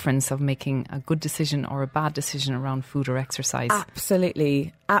the difference of making a good decision or a bad decision around food or exercise.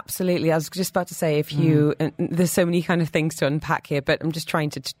 Absolutely. I was just about to say, if you, and there's so many kind of things to unpack here, but I'm just trying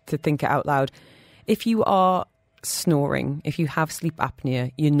to think it out loud. If you are snoring, if you have sleep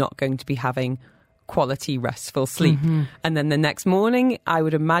apnea, you're not going to be having quality restful sleep. And then the next morning, I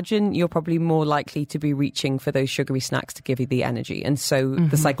would imagine you're probably more likely to be reaching for those sugary snacks to give you the energy. And so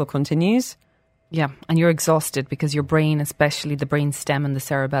the cycle continues. Yeah, and you're exhausted because your brain, especially the brain stem and the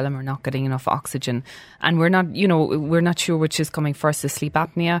cerebellum, are not getting enough oxygen. And we're not sure which is coming first, the sleep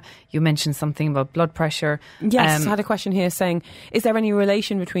apnea. You mentioned something about blood pressure. Yes, I had a question here saying, is there any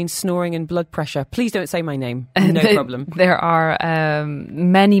relation between snoring and blood pressure? Please don't say my name. No problem. There are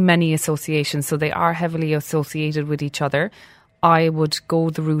many, many associations, so they are heavily associated with each other. I would go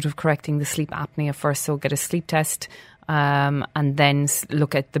the route of correcting the sleep apnea first, so get a sleep test. And then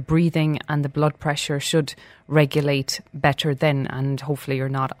look at the breathing, and the blood pressure should regulate better then, and hopefully you're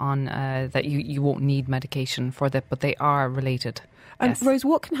not on that you won't need medication for that, but they are related. And yes. Rose,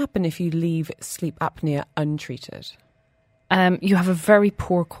 what can happen if you leave sleep apnea untreated? You have a very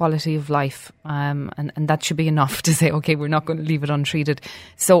poor quality of life, and that should be enough to say, okay, we're not going to leave it untreated.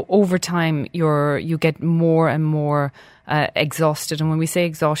 So over time, you get more and more exhausted, and when we say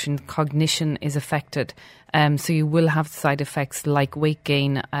exhaustion, cognition is affected. So you will have side effects like weight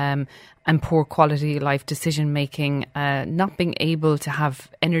gain and poor quality of life, decision making, not being able to have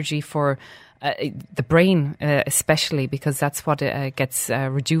energy for the brain, especially because that's what gets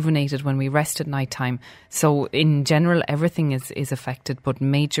rejuvenated when we rest at night time. So in general, everything is affected, but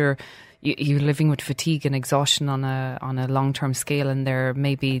major. You're living with fatigue and exhaustion on a long-term scale, and there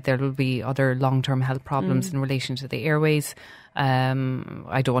will be other long-term health problems in relation to the airways,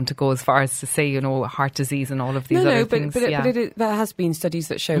 I don't want to go as far as to say, heart disease and all of these other things. But there has been studies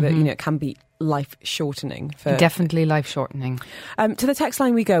that show that, it can be life-shortening. Definitely life-shortening. To the text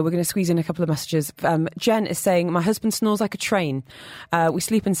line we go. We're going to squeeze in a couple of messages. Jen is saying, my husband snores like a train. We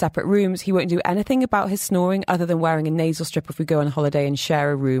sleep in separate rooms. He won't do anything about his snoring other than wearing a nasal strip if we go on holiday and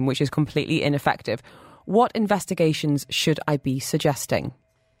share a room, which is completely ineffective. What investigations should I be suggesting?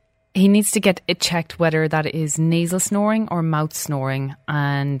 He needs to get it checked whether that is nasal snoring or mouth snoring,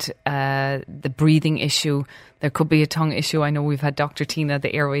 and the breathing issue. There could be a tongue issue. I know we've had Dr. Tina,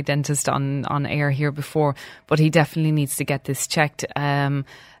 the airway dentist, on air here before, but he definitely needs to get this checked.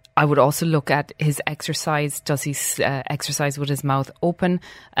 I would also look at his exercise. Does he exercise with his mouth open?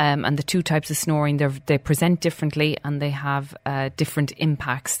 And the two types of snoring, they present differently and they have different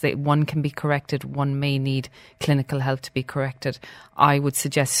impacts. One can be corrected, one may need clinical help to be corrected. I would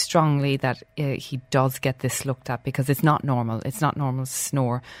suggest strongly that he does get this looked at, because it's not normal. It's not normal to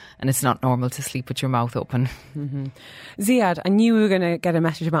snore, and it's not normal to sleep with your mouth open. Mm-hmm. Ziad, I knew we were going to get a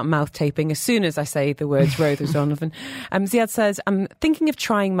message about mouth taping as soon as I say the words Rose O'Donovan. Ziad says, I'm thinking of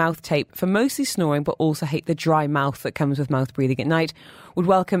trying mouth tape for mostly snoring, but also hate the dry mouth that comes with mouth breathing at night. Would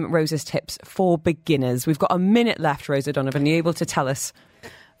welcome Rose's tips for beginners. We've got a minute left, Rose O'Donovan. Are you able to tell us?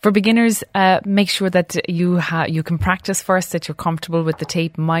 For beginners, make sure that you can practice first, that you're comfortable with the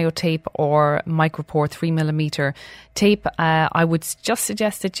tape, Myotape or Micropore 3mm tape. I would just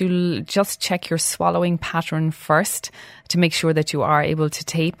suggest that you just check your swallowing pattern first to make sure that you are able to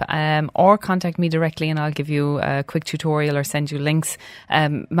tape, or contact me directly and I'll give you a quick tutorial or send you links.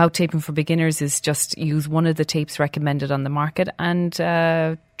 Mouth taping for beginners is just use one of the tapes recommended on the market and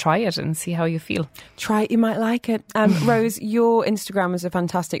try it and see how you feel. Try it, you might like it. Rose, your Instagram is a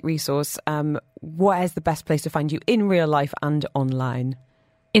fantastic resource. What is the best place to find you in real life and online?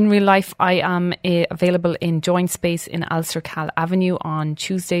 In real life, I am available in Joint Space in Ulster Cal Avenue on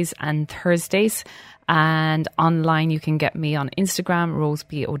Tuesdays and Thursdays. And online, you can get me on Instagram, Rose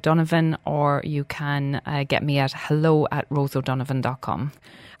B. O'Donovan, or you can get me at hello@roseodonovan.com.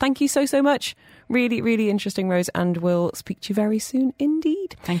 Thank you so much. Really, really interesting, Rose, and we'll speak to you very soon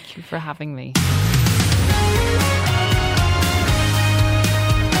indeed. Thank you for having me.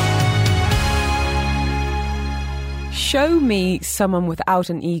 Show me someone without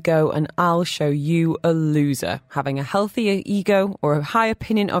an ego and I'll show you a loser. Having a healthier ego or a high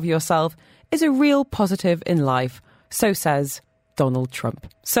opinion of yourself is a real positive in life. So says Donald Trump.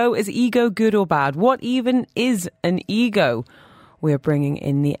 So is ego good or bad? What even is an ego? We're bringing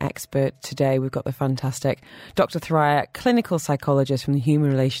in the expert today. We've got the fantastic Dr. Thoraiya, clinical psychologist from the Human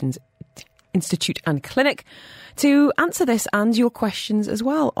Relations Institute and Clinic, to answer this and your questions as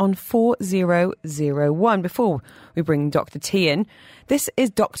well on 4001. Before we bring Dr. T in, this is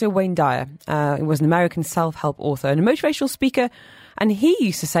Dr. Wayne Dyer. He was an American self-help author and a motivational speaker, and he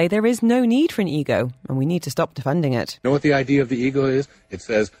used to say there is no need for an ego and we need to stop defending it. You know what the idea of the ego is? It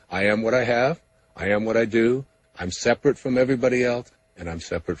says, I am what I have, I am what I do, I'm separate from everybody else, and I'm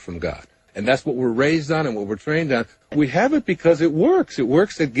separate from God. And that's what we're raised on and what we're trained on. We have it because it works. It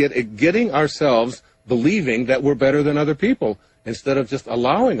works at getting ourselves believing that we're better than other people instead of just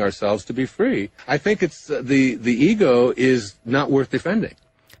allowing ourselves to be free. I think it's the ego is not worth defending.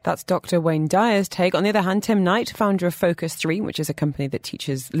 That's Dr. Wayne Dyer's take. On the other hand, Tim Knight, founder of Focus 3, which is a company that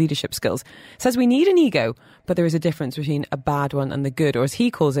teaches leadership skills, says we need an ego, but there is a difference between a bad one and the good, or as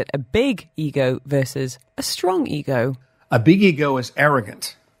he calls it, a big ego versus a strong ego. A big ego is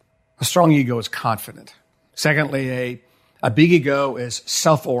arrogant. A strong ego is confident. Secondly, a big ego is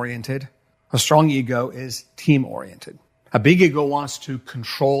self-oriented. A strong ego is team-oriented. A big ego wants to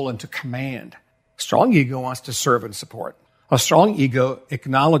control and to command. A strong ego wants to serve and support. A strong ego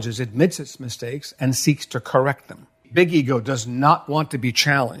acknowledges, admits its mistakes, and seeks to correct them. Big ego does not want to be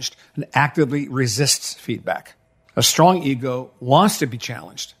challenged and actively resists feedback. A strong ego wants to be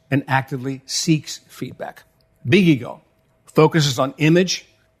challenged and actively seeks feedback. Big ego focuses on image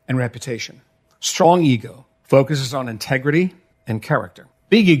and reputation. Strong ego focuses on integrity and character.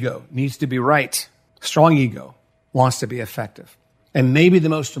 Big ego needs to be right. Strong ego wants to be effective. And maybe the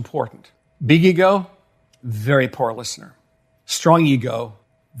most important, big ego, very poor listener. Strong ego,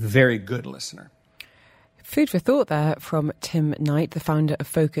 very good listener. Food for thought there from Tim Knight, the founder of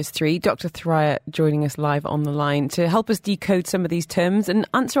Focus 3. Dr. Thoraiya joining us live on the line to help us decode some of these terms and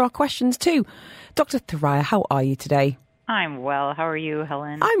answer our questions too. Dr. Thoraiya, how are you today? I'm well. How are you,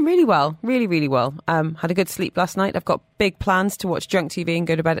 Helen? I'm really well. Really, really well. Had a good sleep last night. I've got big plans to watch junk TV and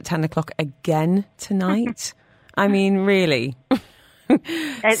go to bed at 10 o'clock again tonight. I mean, really.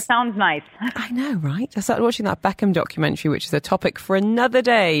 It sounds nice. I know, right? I started watching that Beckham documentary, which is a topic for another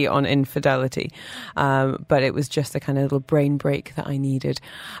day on infidelity. But it was just a kind of little brain break that I needed.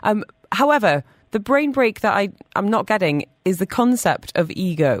 However, the brain break that I'm not getting is the concept of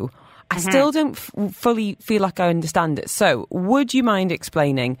ego. I still don't fully feel like I understand it. So would you mind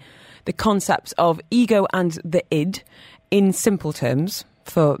explaining the concepts of ego and the id in simple terms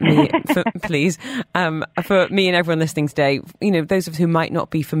for me, please, for me and everyone listening today, those of us who might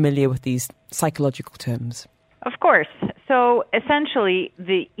not be familiar with these psychological terms? Of course. So essentially,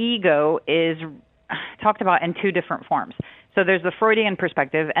 the ego is talked about in two different forms. So there's the Freudian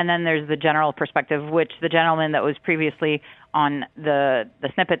perspective, and then there's the general perspective, which the gentleman that was previously on the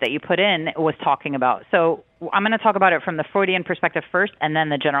snippet that you put in was talking about. So I'm going to talk about it from the Freudian perspective first, and then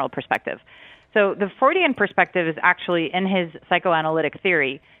the general perspective. So the Freudian perspective is actually, in his psychoanalytic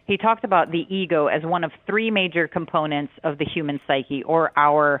theory, he talked about the ego as one of three major components of the human psyche, or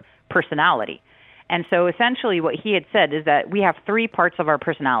our personality. And so essentially what he had said is that we have three parts of our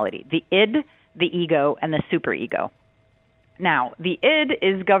personality: the id, the ego, and the superego. Now, the id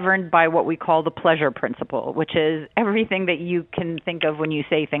is governed by what we call the pleasure principle, which is everything that you can think of when you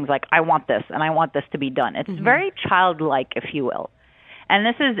say things like, I want this, and I want this to be done. It's very childlike, if you will. And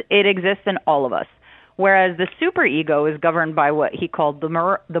it exists in all of us. Whereas the superego is governed by what he called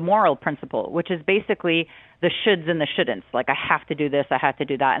the moral principle, which is basically the shoulds and the shouldn'ts. Like, I have to do this, I have to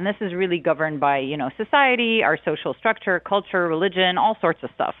do that. And this is really governed by, society, our social structure, culture, religion, all sorts of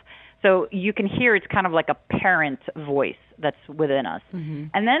stuff. So you can hear it's kind of like a parent voice that's within us.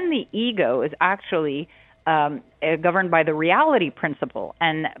 And then the ego is actually governed by the reality principle.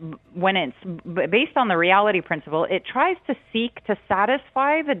 And when it's based on the reality principle, it tries to seek to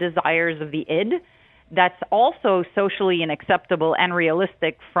satisfy the desires of the id that's also socially acceptable and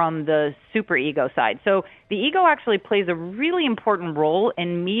realistic from the superego side. So the ego actually plays a really important role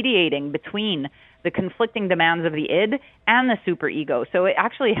in mediating between the conflicting demands of the id and the superego. So it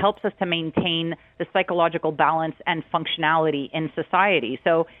actually helps us to maintain the psychological balance and functionality in society.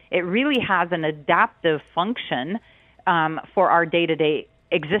 So it really has an adaptive function for our day-to-day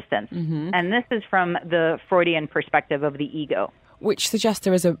existence. And this is from the Freudian perspective of the ego. Which suggests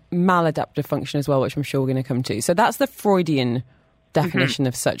there is a maladaptive function as well, which I'm sure we're going to come to. So that's the Freudian definition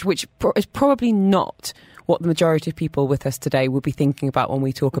of such, which is probably not what the majority of people with us today will be thinking about when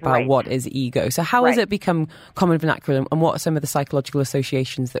we talk about what is ego. So how has it become common vernacular, and what are some of the psychological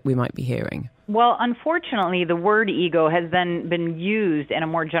associations that we might be hearing? Well, unfortunately, the word ego has then been used in a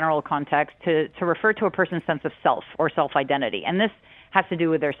more general context to refer to a person's sense of self or self-identity. And this has to do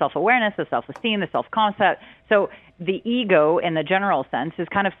with their self-awareness, the self-esteem, the self-concept. So the ego, in the general sense, is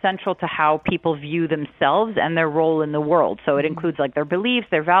kind of central to how people view themselves and their role in the world. So it includes like their beliefs,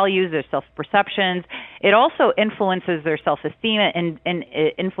 their values, their self-perceptions. It also influences their self-esteem and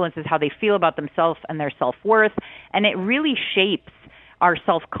it influences how they feel about themselves and their self-worth. And it really shapes our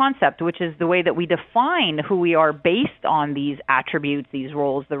self-concept, which is the way that we define who we are based on these attributes, these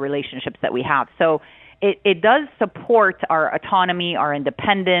roles, the relationships that we have. So it does support our autonomy, our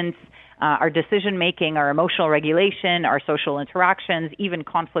independence, our decision-making, our emotional regulation, our social interactions, even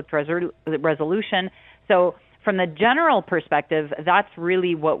conflict resolution. So from the general perspective, that's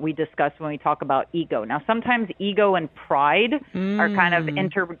really what we discuss when we talk about ego. Now, sometimes ego and pride are kind of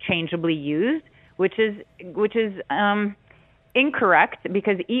interchangeably used, which is incorrect,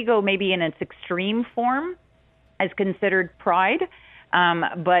 because ego, maybe in its extreme form, is considered pride.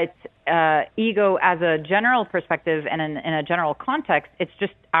 But ego as a general perspective and in a general context, it's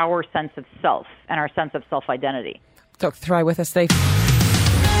just our sense of self and our sense of self-identity. Dr. Thry with us today.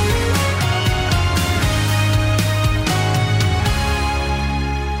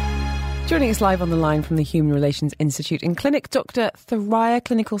 Joining us live on the line from the Human Relations Institute in Clinic, Dr. Thry,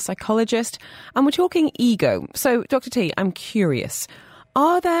 clinical psychologist, and we're talking ego. So, Dr. T, I'm curious.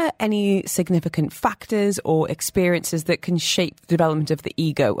 Are there any significant factors or experiences that can shape the development of the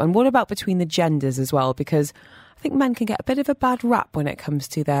ego? And what about between the genders as well? Because I think men can get a bit of a bad rap when it comes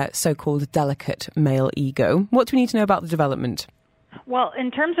to their so-called delicate male ego. What do we need to know about the development? Well,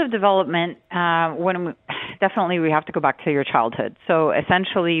 in terms of development, definitely we have to go back to your childhood. So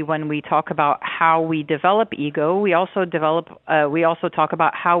essentially, when we talk about how we develop ego, we also talk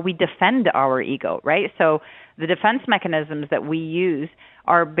about how we defend our ego, right? So the defense mechanisms that we use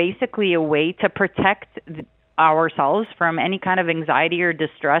are basically a way to protect ourselves from any kind of anxiety or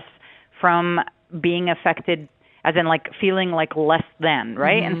distress from being affected, as in like feeling like less than,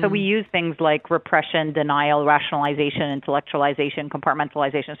 right? And so we use things like repression, denial, rationalization, intellectualization,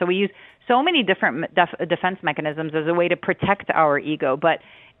 compartmentalization. So we use so many different defense mechanisms as a way to protect our ego. But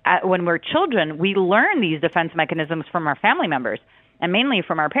when we're children, we learn these defense mechanisms from our family members. and mainly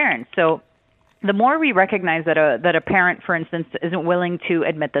from our parents. So the more we recognize that a parent, for instance, isn't willing to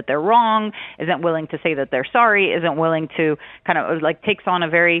admit that they're wrong, isn't willing to say that they're sorry, isn't willing to kind of like takes on a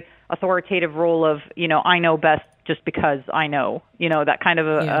very authoritative role of, I know best just because I know, that kind of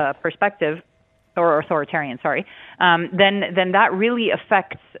a perspective, or authoritarian, sorry, then that really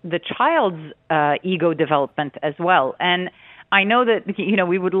affects the child's ego development as well. And I know that,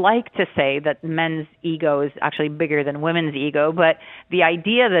 we would like to say that men's ego is actually bigger than women's ego, but the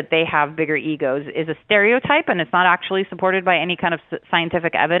idea that they have bigger egos is a stereotype, and it's not actually supported by any kind of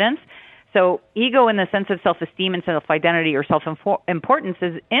scientific evidence. So ego in the sense of self-esteem and self-identity or self-importance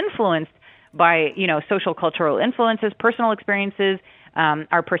is influenced by, social cultural influences, personal experiences,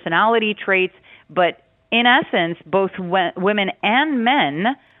 our personality traits. But in essence, both women and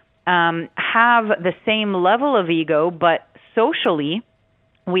men have the same level of ego, but socially,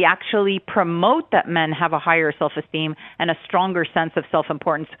 we actually promote that men have a higher self-esteem and a stronger sense of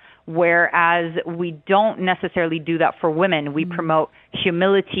self-importance, whereas we don't necessarily do that for women. We promote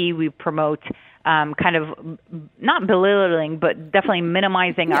humility, we promote kind of not belittling, but definitely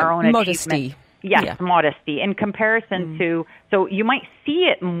minimizing our own modesty. achievements. Yes, modesty in comparison to, so you might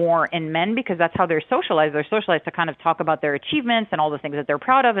see it more in men because that's how they're socialized. They're socialized to kind of talk about their achievements and all the things that they're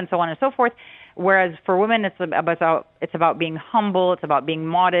proud of and so on and so forth. Whereas for women, it's about being humble. It's about being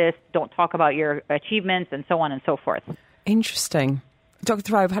modest. Don't talk about your achievements and so on and so forth. Interesting. Dr.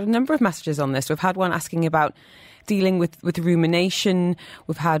 Thurai, we've had a number of messages on this. We've had one asking about dealing with rumination.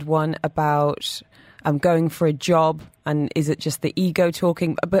 We've had one about going for a job, and is it just the ego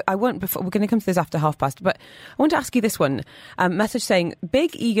talking? But I won't. We're going to come to this after past. But I want to ask you this one message saying: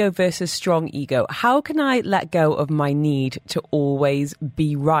 big ego versus strong ego. How can I let go of my need to always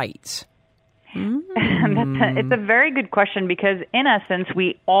be right? It's a very good question, because in essence,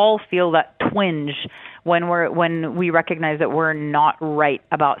 we all feel that twinge when we recognize that we're not right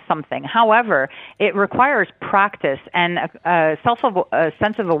about something. However, it requires practice and a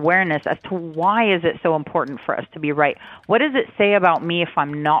sense of awareness as to why is it so important for us to be right. What does it say about me if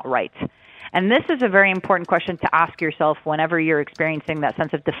I'm not right? And this is a very important question to ask yourself whenever you're experiencing that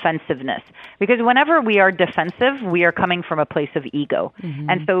sense of defensiveness. Because whenever we are defensive, we are coming from a place of ego. Mm-hmm.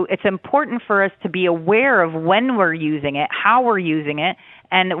 And so it's important for us to be aware of when we're using it, how we're using it,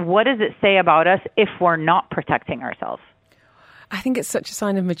 and what does it say about us if we're not protecting ourselves. I think it's such a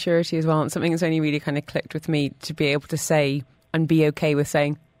sign of maturity as well, and something that's only really kind of clicked with me, to be able to say and be okay with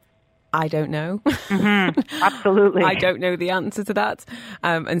saying, I don't know. Mm-hmm. Absolutely. I don't know the answer to that.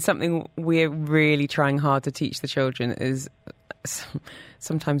 And something we're really trying hard to teach the children is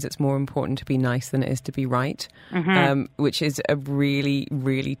sometimes it's more important to be nice than it is to be right, which is a really,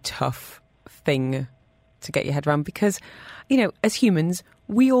 really tough thing to get your head around, because, as humans,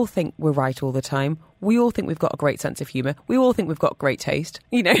 we all think we're right all the time. We all think we've got a great sense of humour. We all think we've got great taste.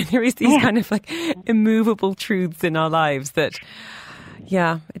 There is these kind of like immovable truths in our lives that...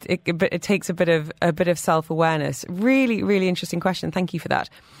 Yeah, it takes a bit of self-awareness. Really, really interesting question. Thank you for that.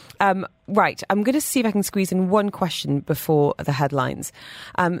 Right, I'm going to see if I can squeeze in one question before the headlines.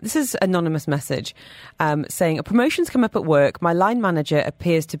 This is an anonymous message saying, a promotion's come up at work. My line manager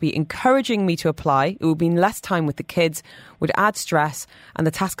appears to be encouraging me to apply. It will mean less time with the kids, would add stress, and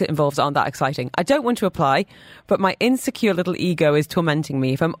the tasks it involves aren't that exciting. I don't want to apply, but my insecure little ego is tormenting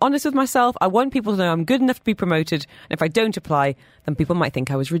me. If I'm honest with myself, I want people to know I'm good enough to be promoted, and if I don't apply, then people might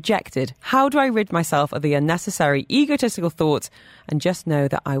think I was rejected. How do I rid myself of the unnecessary egotistical thoughts and just know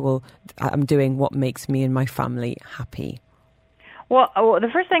that I'm doing what makes me and my family happy? Well, the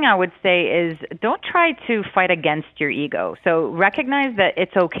first thing I would say is don't try to fight against your ego. So recognize that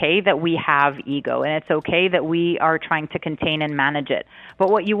it's okay that we have ego, and it's okay that we are trying to contain and manage it. But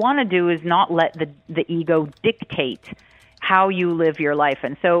what you want to do is not let the ego dictate how you live your life.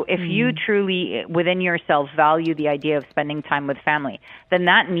 And so if you truly within yourself value the idea of spending time with family, then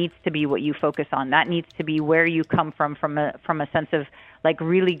that needs to be what you focus on. That needs to be where you come from a sense of like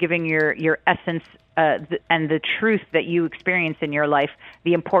really giving your essence and the truth that you experience in your life,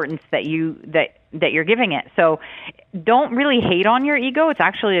 the importance that you're giving it. So don't really hate on your ego. It's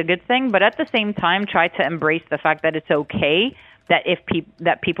actually a good thing, but at the same time, try to embrace the fact that it's okay that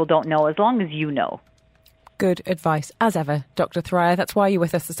that people don't know, as long as you know. Good advice, as ever, Dr. Thurai. That's why you're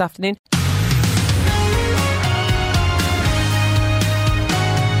with us this afternoon.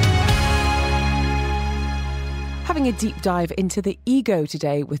 Having a deep dive into the ego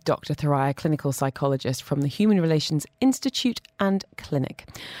today with Dr. Thurai, a clinical psychologist from the Human Relations Institute and Clinic.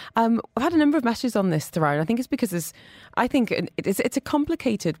 I've had a number of messages on this, Thurai, and I think it's because it's a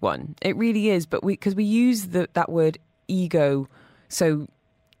complicated one. It really is, but because we use that word ego so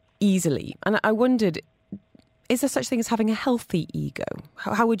easily. And I wondered, is there such thing as having a healthy ego?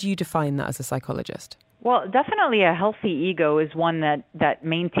 How would you define that as a psychologist? Well, definitely a healthy ego is one that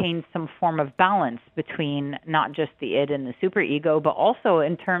maintains some form of balance between not just the id and the superego, but also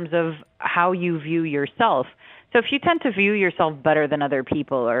in terms of how you view yourself. So if you tend to view yourself better than other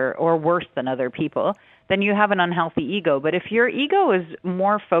people or worse than other people, then you have an unhealthy ego. But if your ego is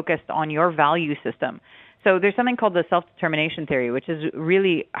more focused on your value system, so there's something called the self-determination theory, which is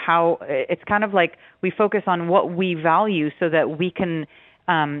really how it's kind of like we focus on what we value so that we can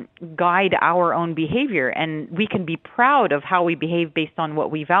guide our own behavior, and we can be proud of how we behave based on what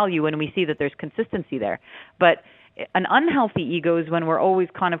we value when we see that there's consistency there. But an unhealthy ego is when we're always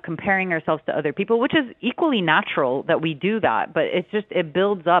kind of comparing ourselves to other people, which is equally natural that we do that, but it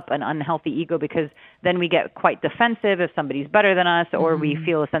builds up an unhealthy ego because then we get quite defensive if somebody's better than us, or we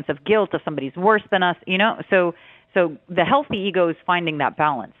feel a sense of guilt if somebody's worse than us, So the healthy ego is finding that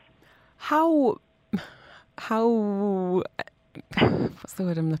balance. How what's the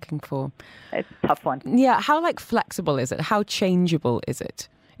word I'm looking for? It's a tough one. Yeah, how flexible is it? How changeable is it?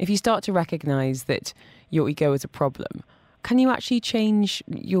 If you start to recognize that your ego is a problem, can you actually change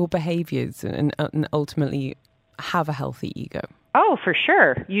your behaviors and ultimately have a healthy ego? Oh, for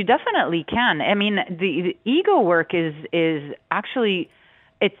sure. You definitely can. I mean, the ego work is actually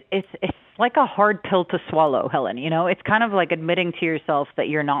it's like a hard pill to swallow, Helen. It's kind of like admitting to yourself that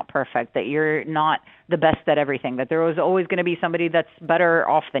you're not perfect, that you're not the best at everything, that there was always going to be somebody that's better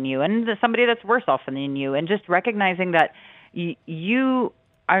off than you and somebody that's worse off than you, and just recognizing that you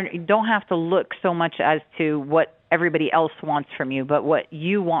don't have to look so much as to what everybody else wants from you, but what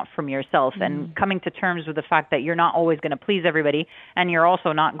you want from yourself, and coming to terms with the fact that you're not always going to please everybody, and you're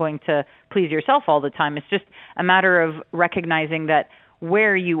also not going to please yourself all the time. It's just a matter of recognizing that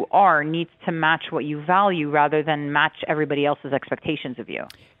where you are needs to match what you value rather than match everybody else's expectations of you.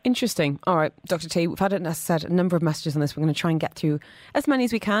 Interesting. All right, Dr. T, we've had, as I said, a number of messages on this. We're going to try and get through as many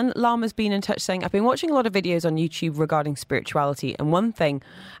as we can. Lama's been in touch saying, I've been watching a lot of videos on YouTube regarding spirituality, and one thing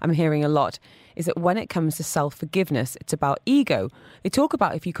I'm hearing a lot is that when it comes to self-forgiveness, it's about ego. They talk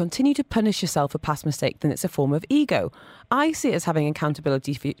about if you continue to punish yourself for past mistakes, then it's a form of ego. I see it as having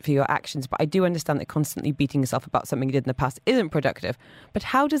accountability for your actions, but I do understand that constantly beating yourself about something you did in the past isn't productive. But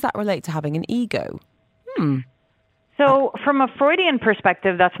how does that relate to having an ego? So from a Freudian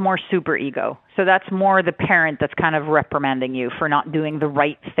perspective, that's more superego. So that's more the parent that's kind of reprimanding you for not doing the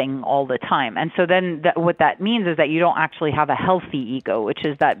right thing all the time. And so then what that means is that you don't actually have a healthy ego, which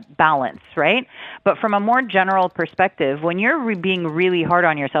is that balance, right? But from a more general perspective, when you're being really hard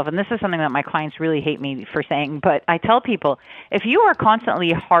on yourself, and this is something that my clients really hate me for saying, but I tell people, if you are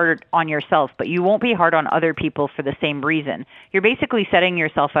constantly hard on yourself, but you won't be hard on other people for the same reason, you're basically setting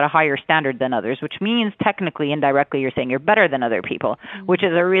yourself at a higher standard than others, which means technically, indirectly, you're saying you're better than other people, which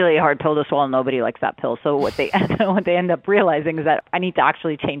is a really hard pill to swallow. Nobody likes that pill. So what they end up realizing is that I need to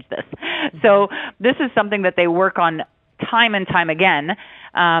actually change this. So this is something that they work on time and time again,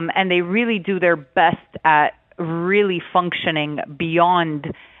 and they really do their best at really functioning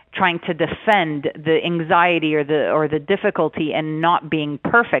beyond trying to defend the anxiety or the difficulty and not being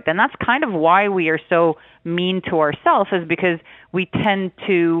perfect. And that's kind of why we are so mean to ourselves, is because we tend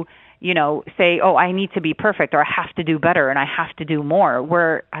to say, oh, I need to be perfect, or I have to do better and I have to do more,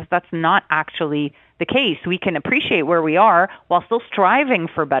 whereas that's not actually the case. We can appreciate where we are while still striving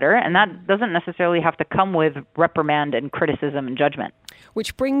for better, and that doesn't necessarily have to come with reprimand and criticism and judgment.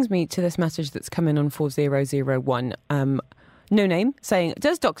 Which brings me to this message that's come in on 4001. No name, saying,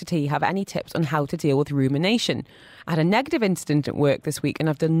 does Dr. T have any tips on how to deal with rumination? I had a negative incident at work this week and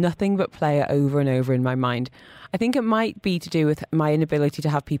I've done nothing but play it over and over in my mind. I think it might be to do with my inability to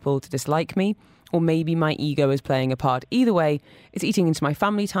have people to dislike me, or maybe my ego is playing a part. Either way, it's eating into my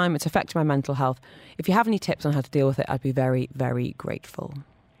family time, it's affecting my mental health. If you have any tips on how to deal with it, I'd be very, very grateful.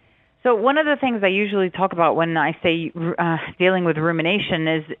 So one of the things I usually talk about when I say dealing with rumination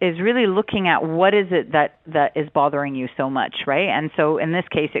is really looking at what is it that is bothering you so much, right? And so in this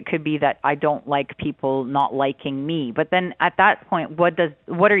case, it could be that I don't like people not liking me. But then at that point, what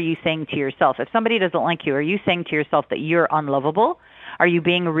are you saying to yourself? If somebody doesn't like you, are you saying to yourself that you're unlovable? Are you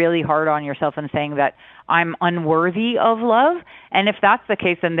being really hard on yourself and saying that I'm unworthy of love? And if that's the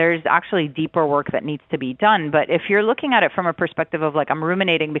case, then there's actually deeper work that needs to be done. But if you're looking at it from a perspective of I'm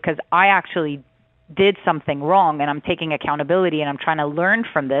ruminating because I actually did something wrong and I'm taking accountability and I'm trying to learn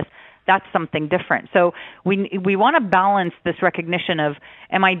from this, that's something different. So we want to balance this recognition of,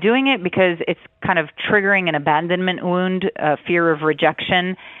 am I doing it because it's kind of triggering an abandonment wound, fear of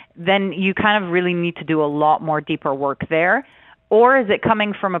rejection? Then you kind of really need to do a lot more deeper work there. Or is it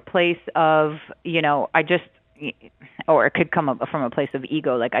coming from a place of, or it could come up from a place of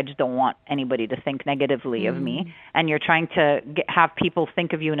ego, like I just don't want anybody to think negatively of me, and you're trying to have people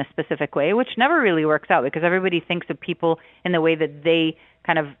think of you in a specific way, which never really works out because everybody thinks of people in the way that they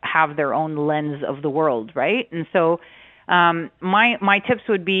kind of have their own lens of the world, right? And so my tips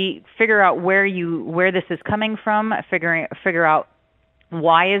would be figure out where this is coming from, figure out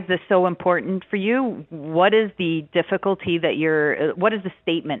why is this so important for you? What is the difficulty what is the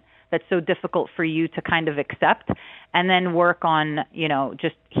statement that's so difficult for you to kind of accept, and then work on,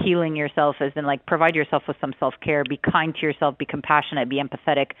 just healing yourself, as in like provide yourself with some self-care, be kind to yourself, be compassionate, be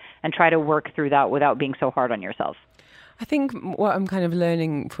empathetic, and try to work through that without being so hard on yourself. I think what I'm kind of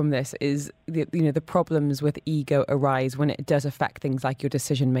learning from this is the problems with ego arise when it does affect things like your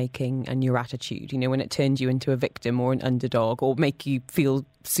decision making and your attitude. When it turns you into a victim or an underdog, or make you feel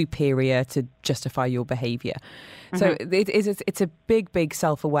superior to justify your behaviour. So it's a big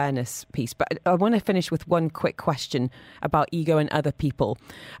self-awareness piece. But I want to finish with one quick question about ego and other people.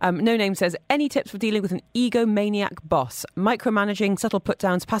 No Name says, any tips for dealing with an egomaniac boss? Micromanaging, subtle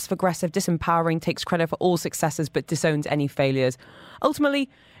put-downs, passive-aggressive, disempowering, takes credit for all successes but disowns any failures. Ultimately,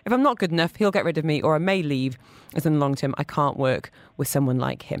 if I'm not good enough, he'll get rid of me or I may leave, as in the long term, I can't work with someone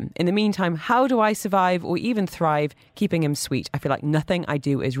like him. In the meantime, how do I survive or even thrive keeping him sweet? I feel like nothing I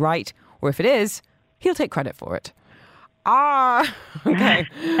do is right, or if it is, he'll take credit for it. Okay.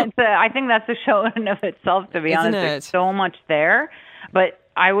 I think that's a show in of itself, to be honest. There's so much there. But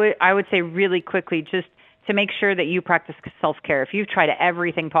I would say really quickly, just to make sure that you practice self-care. If you've tried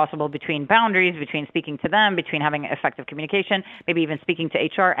everything possible between boundaries, between speaking to them, between having effective communication, maybe even speaking to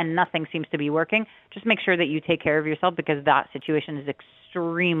HR, and nothing seems to be working, just make sure that you take care of yourself, because that situation is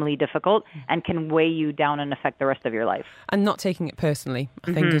extremely difficult and can weigh you down and affect the rest of your life. And not taking it personally,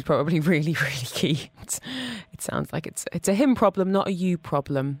 I think, is probably really, really key. It sounds like it's a him problem, not a you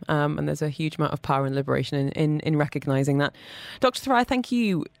problem. And there's a huge amount of power and liberation in recognising that. Dr. Thoraiya, thank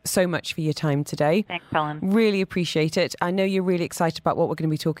you so much for your time today. Thanks, Helen. Really appreciate it. I know you're really excited about what we're going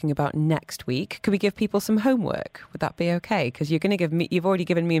to be talking about next week. Could we give people some homework? Would that be okay? Because you've already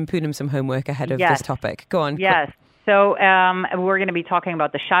given me and Poonam some homework ahead of this topic. Go on. Yes. Quick. So we're going to be talking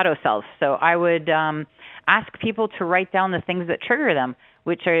about the shadow self. So I would ask people to write down the things that trigger them,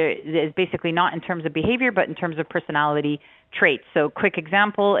 which is basically not in terms of behavior, but in terms of personality traits. So quick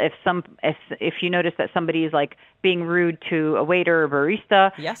example, if you notice that somebody is like being rude to a waiter or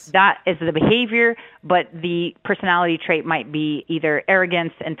barista, that is the behavior, but the personality trait might be either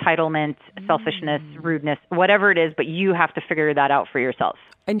arrogance, entitlement, selfishness, rudeness, whatever it is, but you have to figure that out for yourself.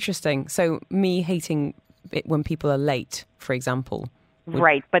 Interesting. So me hating it when people are late, for example.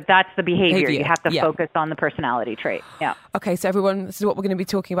 Right, but that's the behavior. You have to focus on the personality trait. Yeah. Okay, so everyone, this is what we're going to be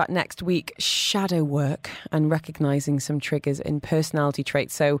talking about next week, shadow work and recognizing some triggers in personality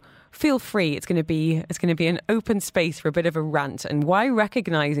traits. So feel free. It's going to be an open space for a bit of a rant, and why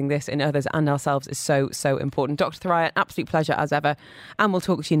recognizing this in others and ourselves is so important. Dr. Thoraiya, an absolute pleasure as ever, and we'll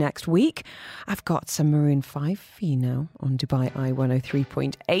talk to you next week. I've got some Maroon 5 for you now on Dubai Eye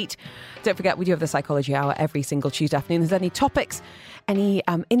 103.8. Don't forget, we do have the Psychology Hour every single Tuesday afternoon. If there's any topics, any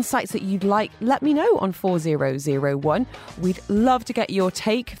insights that you'd like, let me know on 4001. We'd love to get your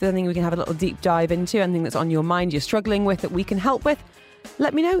take. If there's anything we can have a little deep dive into, anything that's on your mind, you're struggling with, that we can help with,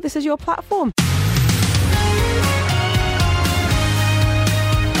 let me know. This is your platform.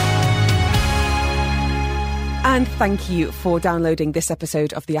 And thank you for downloading this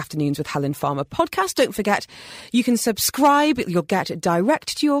episode of the Afternoons with Helen Farmer podcast. Don't forget, you can subscribe. You'll get it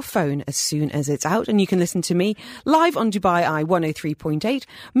direct to your phone as soon as it's out. And you can listen to me live on Dubai Eye 103.8,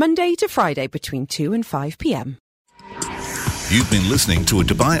 Monday to Friday between 2 and 5 p.m. You've been listening to a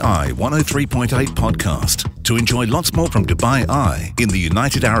Dubai Eye 103.8 podcast. To enjoy lots more from Dubai Eye in the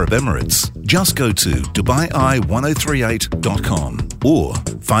United Arab Emirates, just go to DubaiEye1038.com or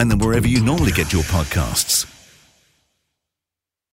find them wherever you normally get your podcasts.